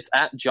 It's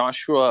at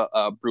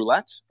Joshua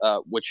Brulette,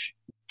 which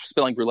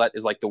spelling roulette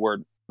is like the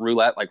word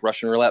roulette, like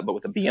Russian roulette, but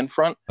with a B in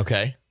front.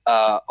 Okay.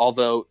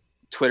 Although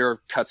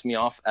Twitter cuts me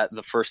off at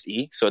the first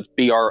E, so it's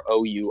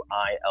Brouille.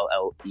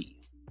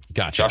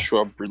 Gotcha.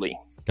 Joshua Brulette.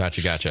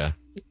 Gotcha.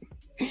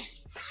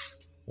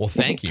 Well,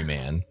 thank you,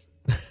 man.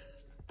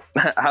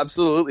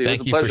 Absolutely, it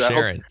was a pleasure. Thank you for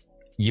sharing.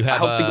 You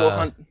have to go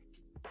hunt.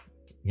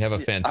 You have a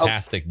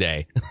fantastic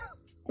day.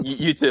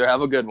 You too.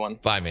 Have a good one.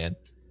 Bye, man.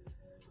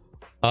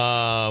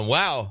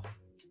 Wow.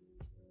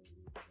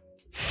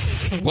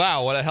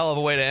 Wow, what a hell of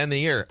a way to end the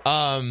year.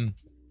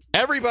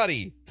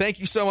 Everybody,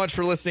 thank you so much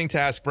for listening to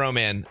Ask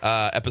Broman,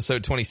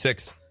 episode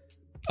 26.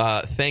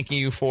 Thank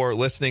you for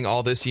listening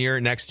all this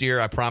year. Next year,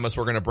 I promise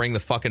we're going to bring the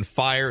fucking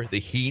fire, the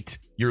heat.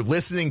 You're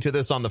listening to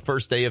this on the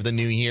first day of the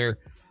new year.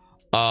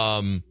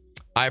 I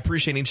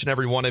appreciate each and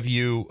every one of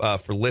you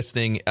for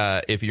listening.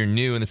 If you're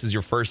new and this is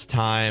your first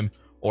time,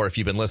 or if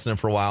you've been listening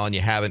for a while and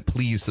you haven't,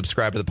 please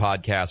subscribe to the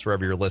podcast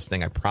wherever you're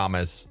listening. I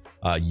promise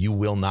you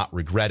will not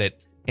regret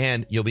it.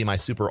 And you'll be my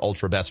super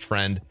ultra best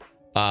friend.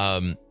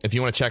 If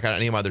you want to check out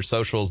any of my other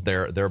socials,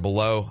 they're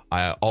below.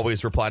 I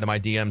always reply to my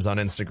DMs on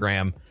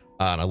Instagram,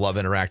 and I love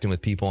interacting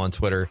with people on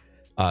Twitter.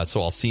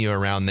 So I'll see you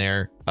around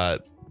there.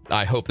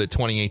 I hope that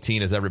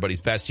 2018 is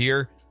everybody's best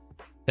year.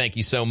 Thank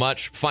you so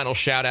much. Final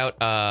shout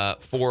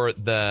out for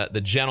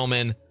the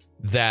gentleman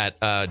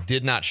that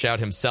did not shout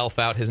himself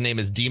out. His name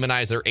is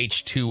Demonizer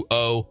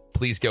H2O.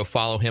 Please go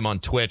follow him on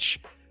Twitch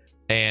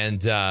and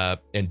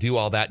do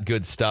all that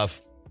good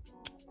stuff.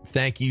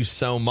 Thank you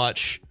so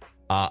much.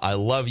 I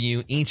love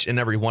you, each and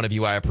every one of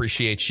you. I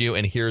appreciate you.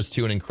 And here's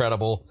to an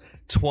incredible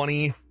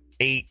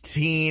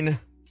 2018.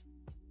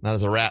 That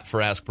is a wrap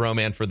for Ask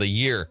Broman for the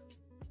year.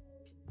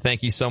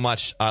 Thank you so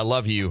much. I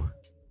love you.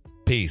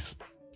 Peace.